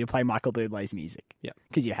secrets would be to play Michael Bublé's music. Yeah.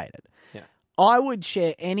 Because you hate it. Yeah. I would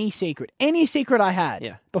share any secret I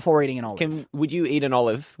had before eating an olive. Would you eat an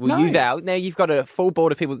olive? Will No. you vow? Now you've got a full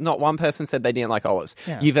board of people. Not one person said they didn't like olives.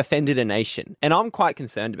 Yeah. You've offended a nation. And I'm quite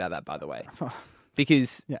concerned about that, by the way.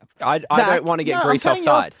 Because I Zach, don't want to get grease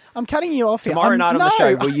offside. I'm cutting you off here. Tomorrow night on the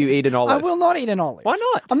show, will you eat an olive? I will not eat an olive. Why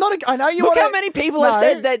not? I'm not. I know you. Look wanna... how many people have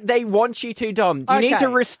said that they want you to, Dom. You need to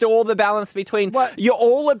restore the balance between. You're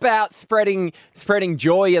all about spreading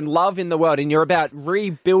joy and love in the world, and you're about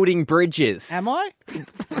rebuilding bridges. Am I?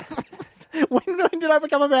 When did I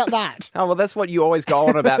become about that? Oh, well, that's what you always go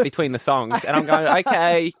on about between the songs. And I'm going,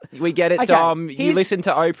 okay, we get it, Dom. You listen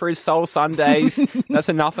to Oprah's Soul Sundays. That's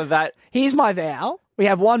enough of that. Here's my vow. We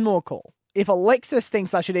have one more call. If Alexis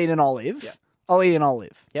thinks I should eat an olive, I'll eat an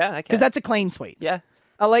olive. Yeah, okay. Because that's a clean sweep. Yeah.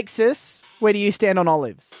 Alexis, where do you stand on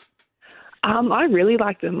olives? I really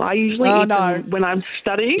like them. I usually eat them when I'm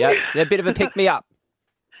studying. Yeah, they're a bit of a pick-me-up.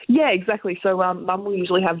 Yeah, exactly. So Mum will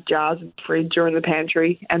usually have jars in the fridge or in the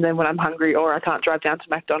pantry, and then when I'm hungry or I can't drive down to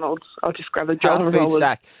McDonald's, I'll just grab a jar Health of food olives.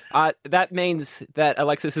 stack. That means that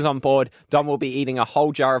Alexis is on board. Dom will be eating a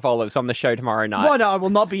whole jar of olives on the show tomorrow night. Well, no, I will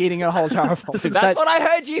not be eating a whole jar of olives. That's what I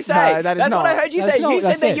heard you say. No, That's what I heard you say. You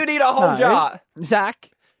said that you'd eat a whole jar. Zach,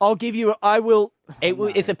 I'll give you. I will.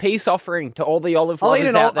 It's a peace offering to all the olive I'll eat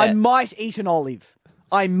lovers an out there. I might eat an olive.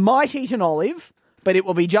 But it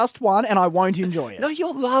will be just one, and I won't enjoy it. No,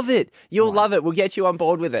 you'll love it. You'll love it. We'll get you on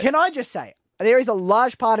board with it. Can I just say, there is a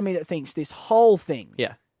large part of me that thinks this whole thing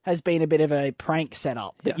has been a bit of a prank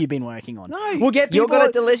setup that you've been working on. No, we'll get people.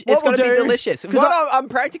 It's going to be delicious. Because I'm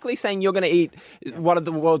practically saying you're going to eat one of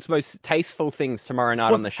the world's most tasteful things tomorrow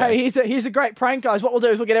night on the show. Hey, here's a great prank, guys. What we'll do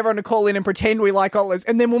is we'll get everyone to call in and pretend we like olives,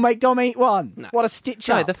 and then we'll make Dom eat one. No. What a stitch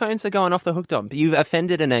No, up. the phones are going off the hook, Dom. You've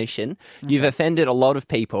offended a nation. You've offended a lot of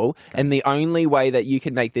people. And the only way that you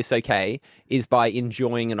can make this okay is by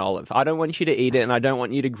enjoying an olive. I don't want you to eat it, and I don't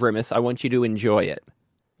want you to grimace. I want you to enjoy it.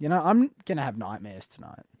 You know, I'm going to have nightmares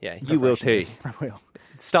tonight. Yeah, you will too. I will.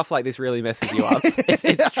 Stuff like this really messes you up.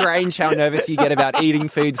 It's strange how nervous you get about eating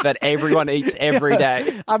foods that everyone eats every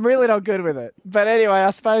day. I'm really not good with it. But anyway, I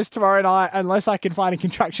suppose tomorrow night, unless I can find a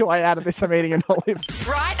contractual way out of this, I'm eating an olive.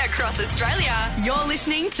 Right across Australia, you're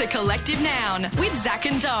listening to Collective Noun with Zach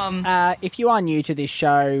and Dom. If you are new to this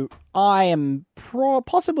show, I am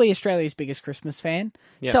possibly Australia's biggest Christmas fan.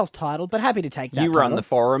 Yeah. Self-titled, but happy to take that You run title. the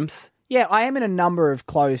forums. Yeah, I am in a number of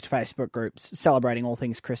closed Facebook groups celebrating all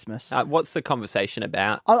things Christmas. What's the conversation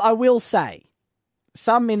about? I will say,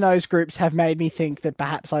 some in those groups have made me think that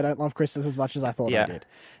perhaps I don't love Christmas as much as I thought I did.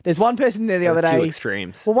 There's one person there the other day. Two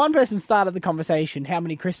extremes. Well, one person started the conversation, how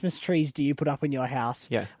many Christmas trees do you put up in your house?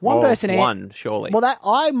 Yeah. One person... One, surely. Well, that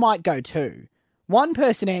I might go two. One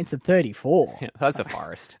person answered 34. Yeah, that's a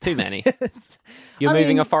forest. Too many. You're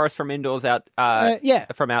moving a forest from indoors out.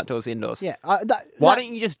 From outdoors indoors. Yeah. Why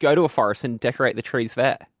don't you just go to a forest and decorate the trees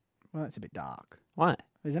there? Well, that's a bit dark. Why?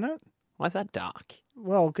 Isn't it? Why is that dark?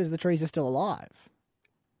 Well, because the trees are still alive.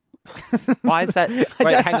 Why is that?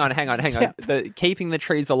 Wait, hang on. Yeah. Keeping the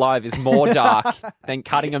trees alive is more dark than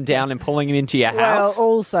cutting them down and pulling them into your house. Well,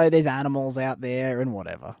 also there's animals out there and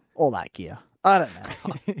whatever. All that gear. I don't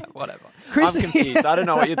know. Whatever. I'm confused. I don't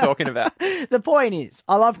know what you're talking about. The point is,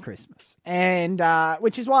 I love Christmas, and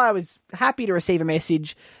which is why I was happy to receive a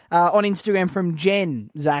message on Instagram from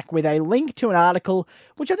Jen, Zach, with a link to an article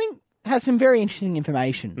which I think has some very interesting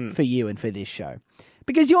information for you and for this show.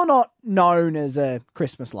 Because you're not known as a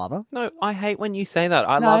Christmas lover. No, I hate when you say that.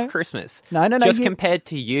 I love Christmas. No. Just compared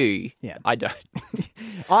to you, I don't.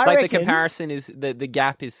 I reckon... reckon... the comparison is, the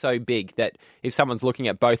gap is so big that if someone's looking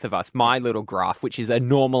at both of us, my little graph, which is a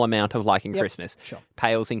normal amount of liking Christmas,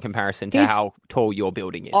 pales in comparison to how tall your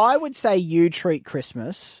building is. I would say you treat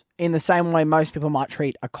Christmas in the same way most people might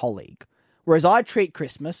treat a colleague, Whereas I treat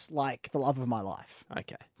Christmas like the love of my life.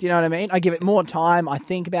 Okay. Do you know what I mean? I give it more time. I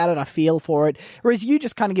think about it. I feel for it. Whereas you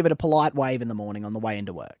just kind of give it a polite wave in the morning on the way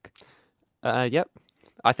into work. Yep.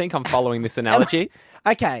 I think I'm following this analogy.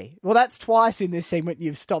 Okay. Well, that's twice in this segment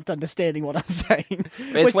you've stopped understanding what I'm saying.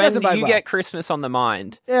 It's when you get Christmas on the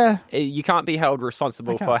mind. Yeah. You can't be held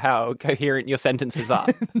responsible for how coherent your sentences are.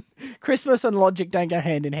 Christmas and logic don't go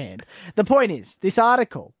hand in hand. The point is, this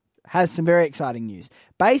article has some very exciting news.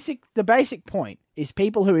 The basic point is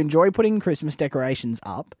people who enjoy putting Christmas decorations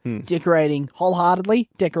up, decorating wholeheartedly,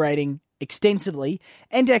 decorating extensively,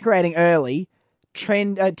 and decorating early,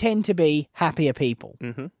 tend to be happier people.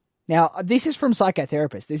 Mm-hmm. Now, this is from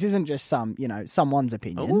psychotherapists. This isn't just someone's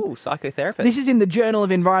opinion. Ooh, psychotherapist. This is in the Journal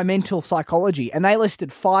of Environmental Psychology, and they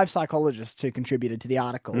listed 5 psychologists who contributed to the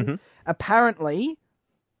article. Mm-hmm. Apparently,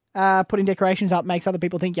 putting decorations up makes other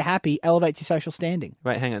people think you're happy, elevates your social standing.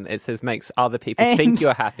 Wait, hang on. It says makes other people think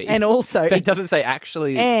you're happy. And also... It doesn't say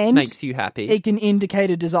actually makes you happy. It can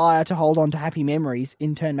indicate a desire to hold on to happy memories,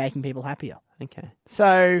 in turn making people happier. Okay.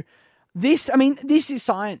 So, this is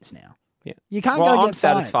science now. Yeah. You can't well, go I'm against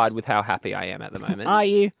science. satisfied with how happy I am at the moment. Are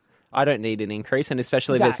you? I don't need an increase, and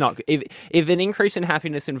especially if Zach. it's not... If an increase in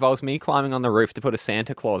happiness involves me climbing on the roof to put a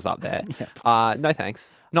Santa Claus up there, no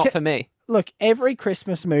thanks. Not for me. Look, every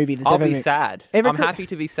Christmas movie that's I'll ever be been... sad. I'm happy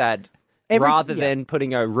to be sad rather than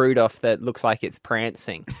putting a Rudolph that looks like it's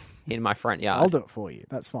prancing in my front yard. I'll do it for you.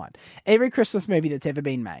 That's fine. Every Christmas movie that's ever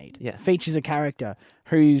been made features a character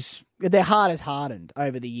whose... Their heart is hardened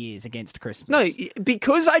over the years against Christmas. No,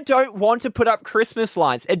 because I don't want to put up Christmas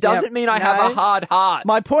lights, it doesn't mean I have a hard heart.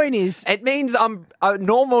 My point is... It means I'm a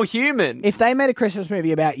normal human. If they made a Christmas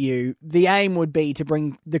movie about you, the aim would be to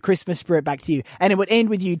bring the Christmas spirit back to you. And it would end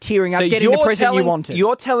with you tearing up, getting the present you wanted.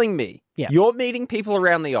 You're telling me, you're meeting people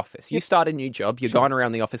around the office. You start a new job, you're going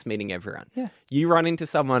around the office meeting everyone. Yeah. You run into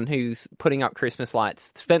someone who's putting up Christmas lights,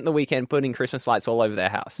 spent the weekend putting Christmas lights all over their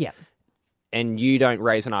house. Yeah. And you don't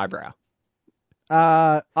raise an eyebrow.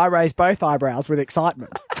 I raise both eyebrows with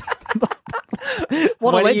excitement.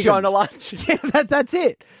 What when are you going to lunch? Yeah, that's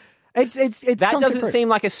it. It's that doesn't seem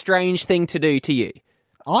like a strange thing to do to you.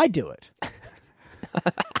 I do it.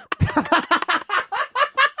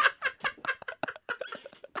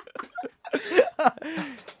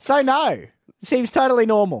 So no. Seems totally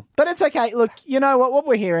normal. But it's okay. Look, you know what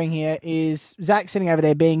we're hearing here is Zach sitting over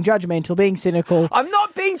there being judgmental, being cynical. I'm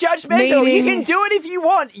not being judgmental. You can do it if you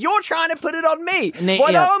want. You're trying to put it on me.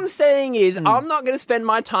 What I'm saying is I'm not going to spend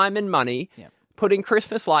my time and money putting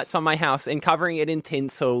Christmas lights on my house and covering it in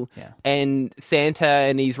tinsel and Santa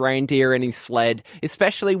and his reindeer and his sled,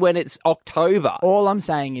 especially when it's October. All I'm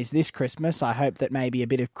saying is this Christmas, I hope that maybe a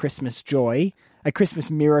bit of Christmas joy, a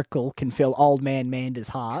Christmas miracle can fill old man Mander's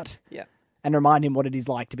heart. Yeah. And remind him what it is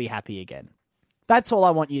like to be happy again. That's all I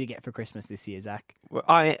want you to get for Christmas this year, Zach. Well,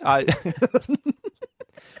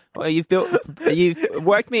 well, you've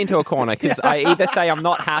worked me into a corner because I either say I'm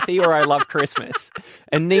not happy or I love Christmas,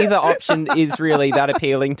 and neither option is really that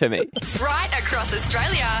appealing to me. Right across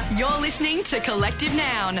Australia, you're listening to Collective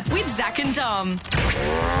Noun with Zach and Dom.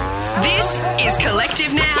 This is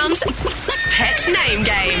Collective Noun's Pet Name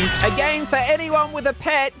Game. A game for anyone with a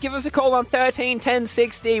pet. Give us a call on 13 10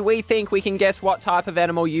 60. We think we can guess what type of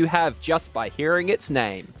animal you have just by hearing its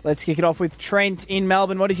name. Let's kick it off with Trent in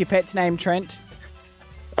Melbourne. What is your pet's name, Trent?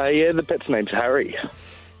 The pet's name's Harry.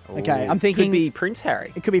 Okay, I'm thinking... Could be Prince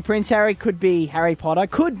Harry. It could be Prince Harry, could be Harry Potter,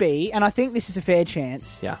 could be, and I think this is a fair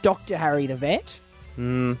chance, Dr. Harry the vet.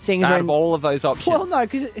 Seeing out of all of those options. Well, no,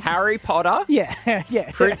 because... Harry Potter. Yeah.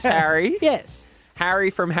 Prince Harry. Yes. Harry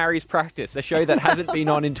from Harry's Practice, a show that hasn't been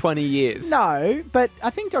on in 20 years. No, but I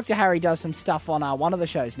think Dr. Harry does some stuff on one of the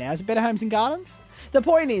shows now. Is it Better Homes and Gardens? The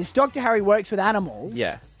point is, Dr. Harry works with animals.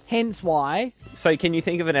 Yeah. Hence why... So can you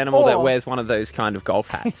think of an animal that wears one of those kind of golf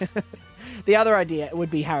hats? The other idea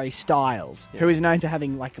would be Harry Styles, who is known for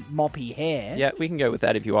having, like, moppy hair. Yeah, we can go with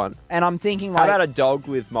that if you want. And I'm thinking, How about a dog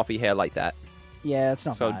with moppy hair like that? Yeah, that's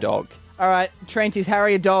not bad. So a dog. All right, Trent, is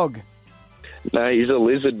Harry a dog? No, he's a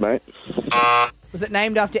lizard, mate. Was it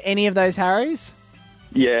named after any of those Harrys?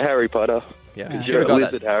 Yeah, Harry Potter. Yeah, You're a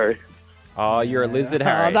lizard, Harry. Oh, you're a lizard,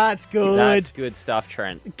 Harry. Oh, that's good. That's good stuff,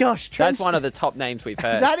 Trent. Gosh, Trent. That's one of the top names we've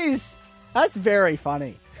heard. That's very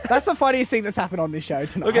funny. That's the funniest thing that's happened on this show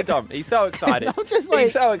tonight. Look at Dom. He's so excited.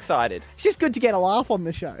 He's so excited. It's just good to get a laugh on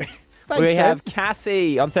the show. Thanks, we have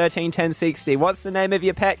Cassie on 13 10 60. What's the name of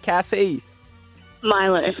your pet, Cassie?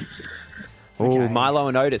 Milo. Oh, Milo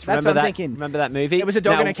and Otis. That's Remember what I'm that? thinking. Remember that movie? It was a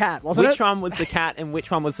dog and a cat, wasn't Which it? one was the cat and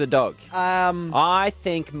which one was the dog? I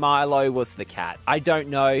think Milo was the cat. I don't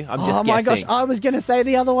know. I'm just guessing. Oh my gosh, I was going to say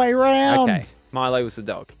the other way around. Okay, Milo was the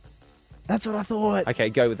dog. That's what I thought. Okay,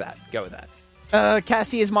 go with that. Go with that.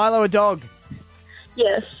 Cassie, is Milo a dog?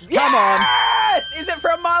 Yes. Come on. Yes! Is it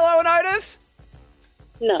from Milo and Otis?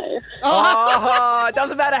 No. Oh, it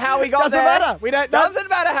doesn't matter how we got Doesn't there. matter. Doesn't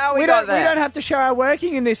matter how we got there. We don't have to show our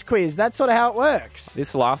working in this quiz. That's sort of how it works.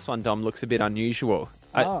 This last one, Dom, looks a bit unusual.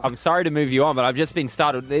 Oh. I'm sorry to move you on, but I've just been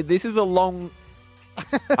startled. This is a long...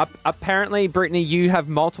 Apparently, Brittany, you have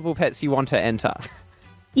multiple pets you want to enter.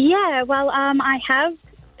 Yeah, well, I have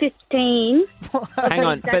 15. Hang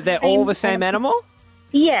on, but they're all the same animal?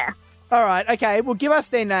 Yeah. All right, okay. Well, give us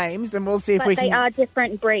their names and we'll see if But we can... they are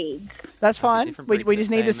different breeds. That's fine. We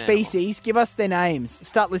just need the same animal. species. Give us their names.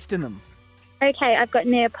 Start listing them. Okay, I've got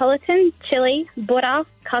Neapolitan, Chili, Butter,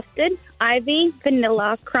 Custard, Ivy,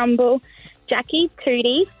 Vanilla, Crumble, Jackie,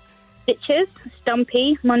 Tootie, Bitches,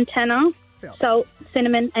 Stumpy, Montana, Salt,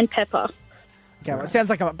 Cinnamon, and Pepper. Okay, well, it sounds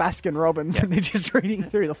like I'm at Baskin Robbins and they're just reading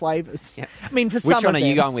through the flavours. Yeah. I mean, for some Which one of are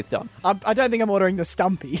you them- going with, Dom? I don't think I'm ordering the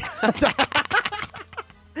Stumpy.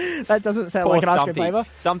 That doesn't sound Poor like an ice cream Stumpy. flavour.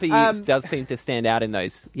 Stumpy does seem to stand out in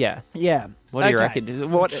those. Yeah. Yeah. What do you Okay. reckon?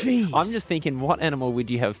 What? Jeez. I'm just thinking, what animal would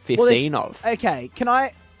you have Well, 15 there's- of? Okay,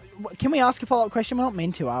 can we ask a follow-up question? We're not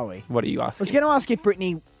meant to, are we? What are you I asking? was going to ask if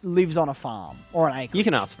Brittany lives on a farm or an acreage. You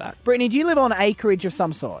can ask that. Brittany, do you live on acreage of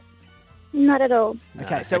some sort? Not at all.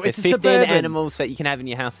 Okay, so it's a 15 suburban. animals that you can have in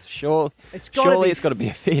your house. Sure. gotta Surely be it's got to be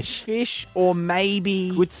a fish. Fish or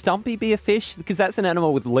maybe... Would Stumpy be a fish? Because that's an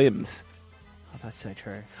animal with limbs. Oh, that's so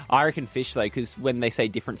true. I reckon fish, though, because when they say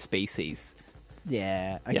different species.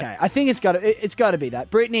 Yeah, okay. Yeah. I think it's got to be that.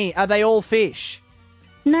 Brittany, are they all fish?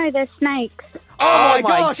 No, they're snakes. Oh, my my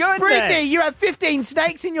gosh, goodness. Brittany, you have 15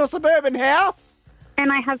 snakes in your suburban house? And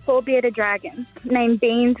I have 4 bearded dragons named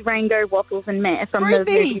Beans, Rango, Waffles, and Mare from the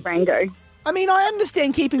Brittany! movie Rango. I mean, I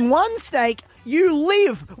understand keeping one snake. You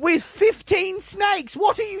live with 15 snakes.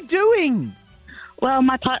 What are you doing? Well,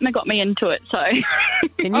 my partner got me into it, so...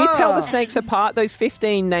 Can you tell the Oh. snakes apart, those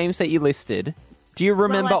 15 names that you listed? Do you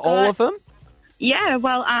remember I've all got- of them? Yeah,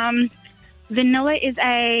 well, Vanilla is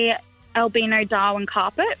a albino Darwin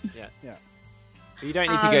carpet. Yeah. You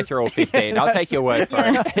don't need to go through all 15. I'll take your word for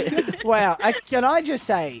it. Wow. Can I just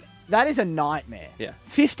say, that is a nightmare. Yeah.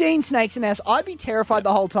 15 snakes in the house. I'd be terrified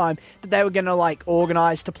the whole time that they were going to,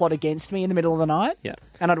 organise to plot against me in the middle of the night. Yeah.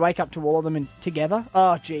 And I'd wake up to all of them together.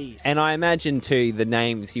 Oh, jeez. And I imagine, too, the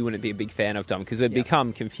names you wouldn't be a big fan of, Dom, because it would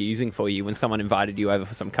become confusing for you when someone invited you over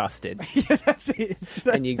for some custard. That's it.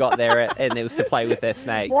 And you got there and it was to play with their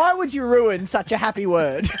snakes. Why would you ruin such a happy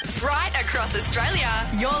word? Right across Australia,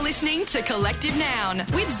 you're listening to Collective Noun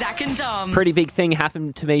with Zach and Dom. Pretty big thing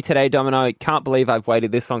happened to me today, Dom, and I can't believe I've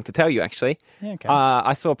waited this long to tell you, actually. Yeah, okay.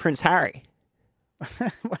 I saw Prince Harry.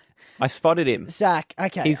 I spotted him. Zach,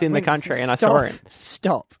 okay. He's in the country and I saw him.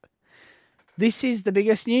 Stop. This is the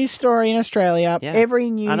biggest news story in Australia. Yeah. Every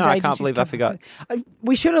news I know, I can't agency's believe I forgot.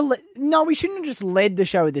 We should have... we shouldn't have just led the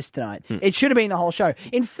show with this tonight. It should have been the whole show.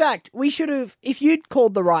 In fact, we should have... If you'd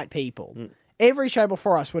called the right people, every show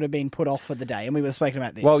before us would have been put off for the day and we would have spoken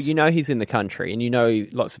about this. Well, you know he's in the country and you know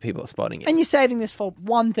lots of people are spotting him. And you're saving this for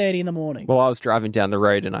 1:30 in the morning. Well, I was driving down the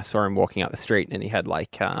road and I saw him walking up the street and he had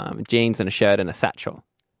jeans and a shirt and a satchel.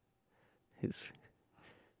 He's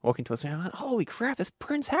walking towards me. I'm like, holy crap, it's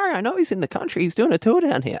Prince Harry. I know he's in the country. He's doing a tour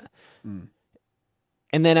down here.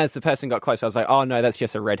 And then as the person got closer, I was like, oh no, that's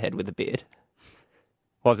just a redhead with a beard.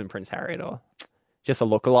 Wasn't Prince Harry at all. Just a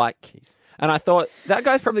lookalike. And I thought, that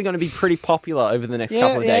guy's probably going to be pretty popular over the next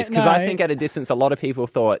couple of days. Because I think at a distance, a lot of people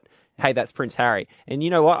thought, hey, that's Prince Harry. And you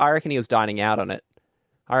know what? I reckon he was dining out on it.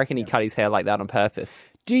 I reckon he cut his hair like that on purpose.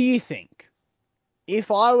 Do you think if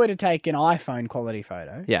I were to take an iPhone quality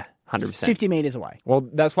photo... Yeah, 100%. 50 metres away. Well,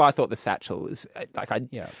 that's why I thought the satchel is...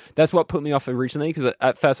 That's what put me off originally, because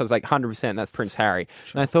at first I was like, 100% that's Prince Harry.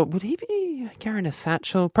 And I thought, would he be carrying a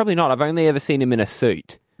satchel? Probably not. I've only ever seen him in a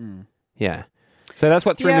suit. Yeah. So that's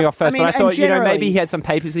what threw me off first. I mean, but I thought, generally- maybe he had some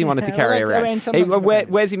papers he wanted to carry well, I around. mean, sometimes Hey, it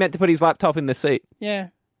depends. where's he meant to put his laptop in the suit? Yeah.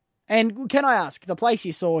 And can I ask, the place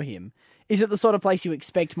you saw him, is it the sort of place you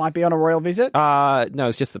expect might be on a royal visit? No,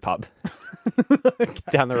 it's just the pub.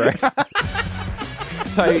 Down the road.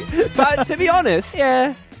 But to be honest,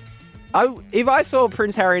 yeah, if I saw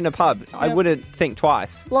Prince Harry in a pub, I wouldn't think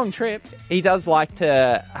twice. Long trip. He does like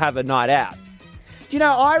to have a night out. Do you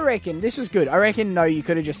know, I reckon, this was good. I reckon, no, you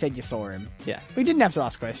could have just said you saw him. Yeah. We didn't have to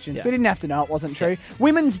ask questions. Yeah. We didn't have to know it wasn't true.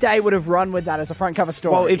 Women's Day would have run with that as a front cover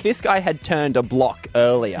story. Well, if this guy had turned a block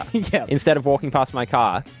earlier instead of walking past my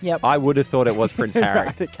car, I would have thought it was Prince Harry.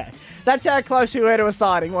 Right, okay. That's how close we were to a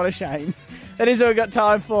sighting. What a shame. That is all we've got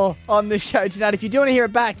time for on this show tonight. If you do want to hear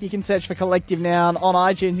it back, you can search for Collective Noun on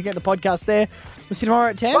iTunes and get the podcast there. We'll see you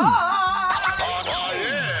tomorrow at 10.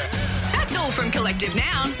 That's all from Collective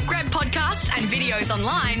Noun. Grab podcast podcasts and videos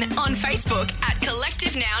online on Facebook at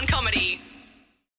Collective Noun Comedy.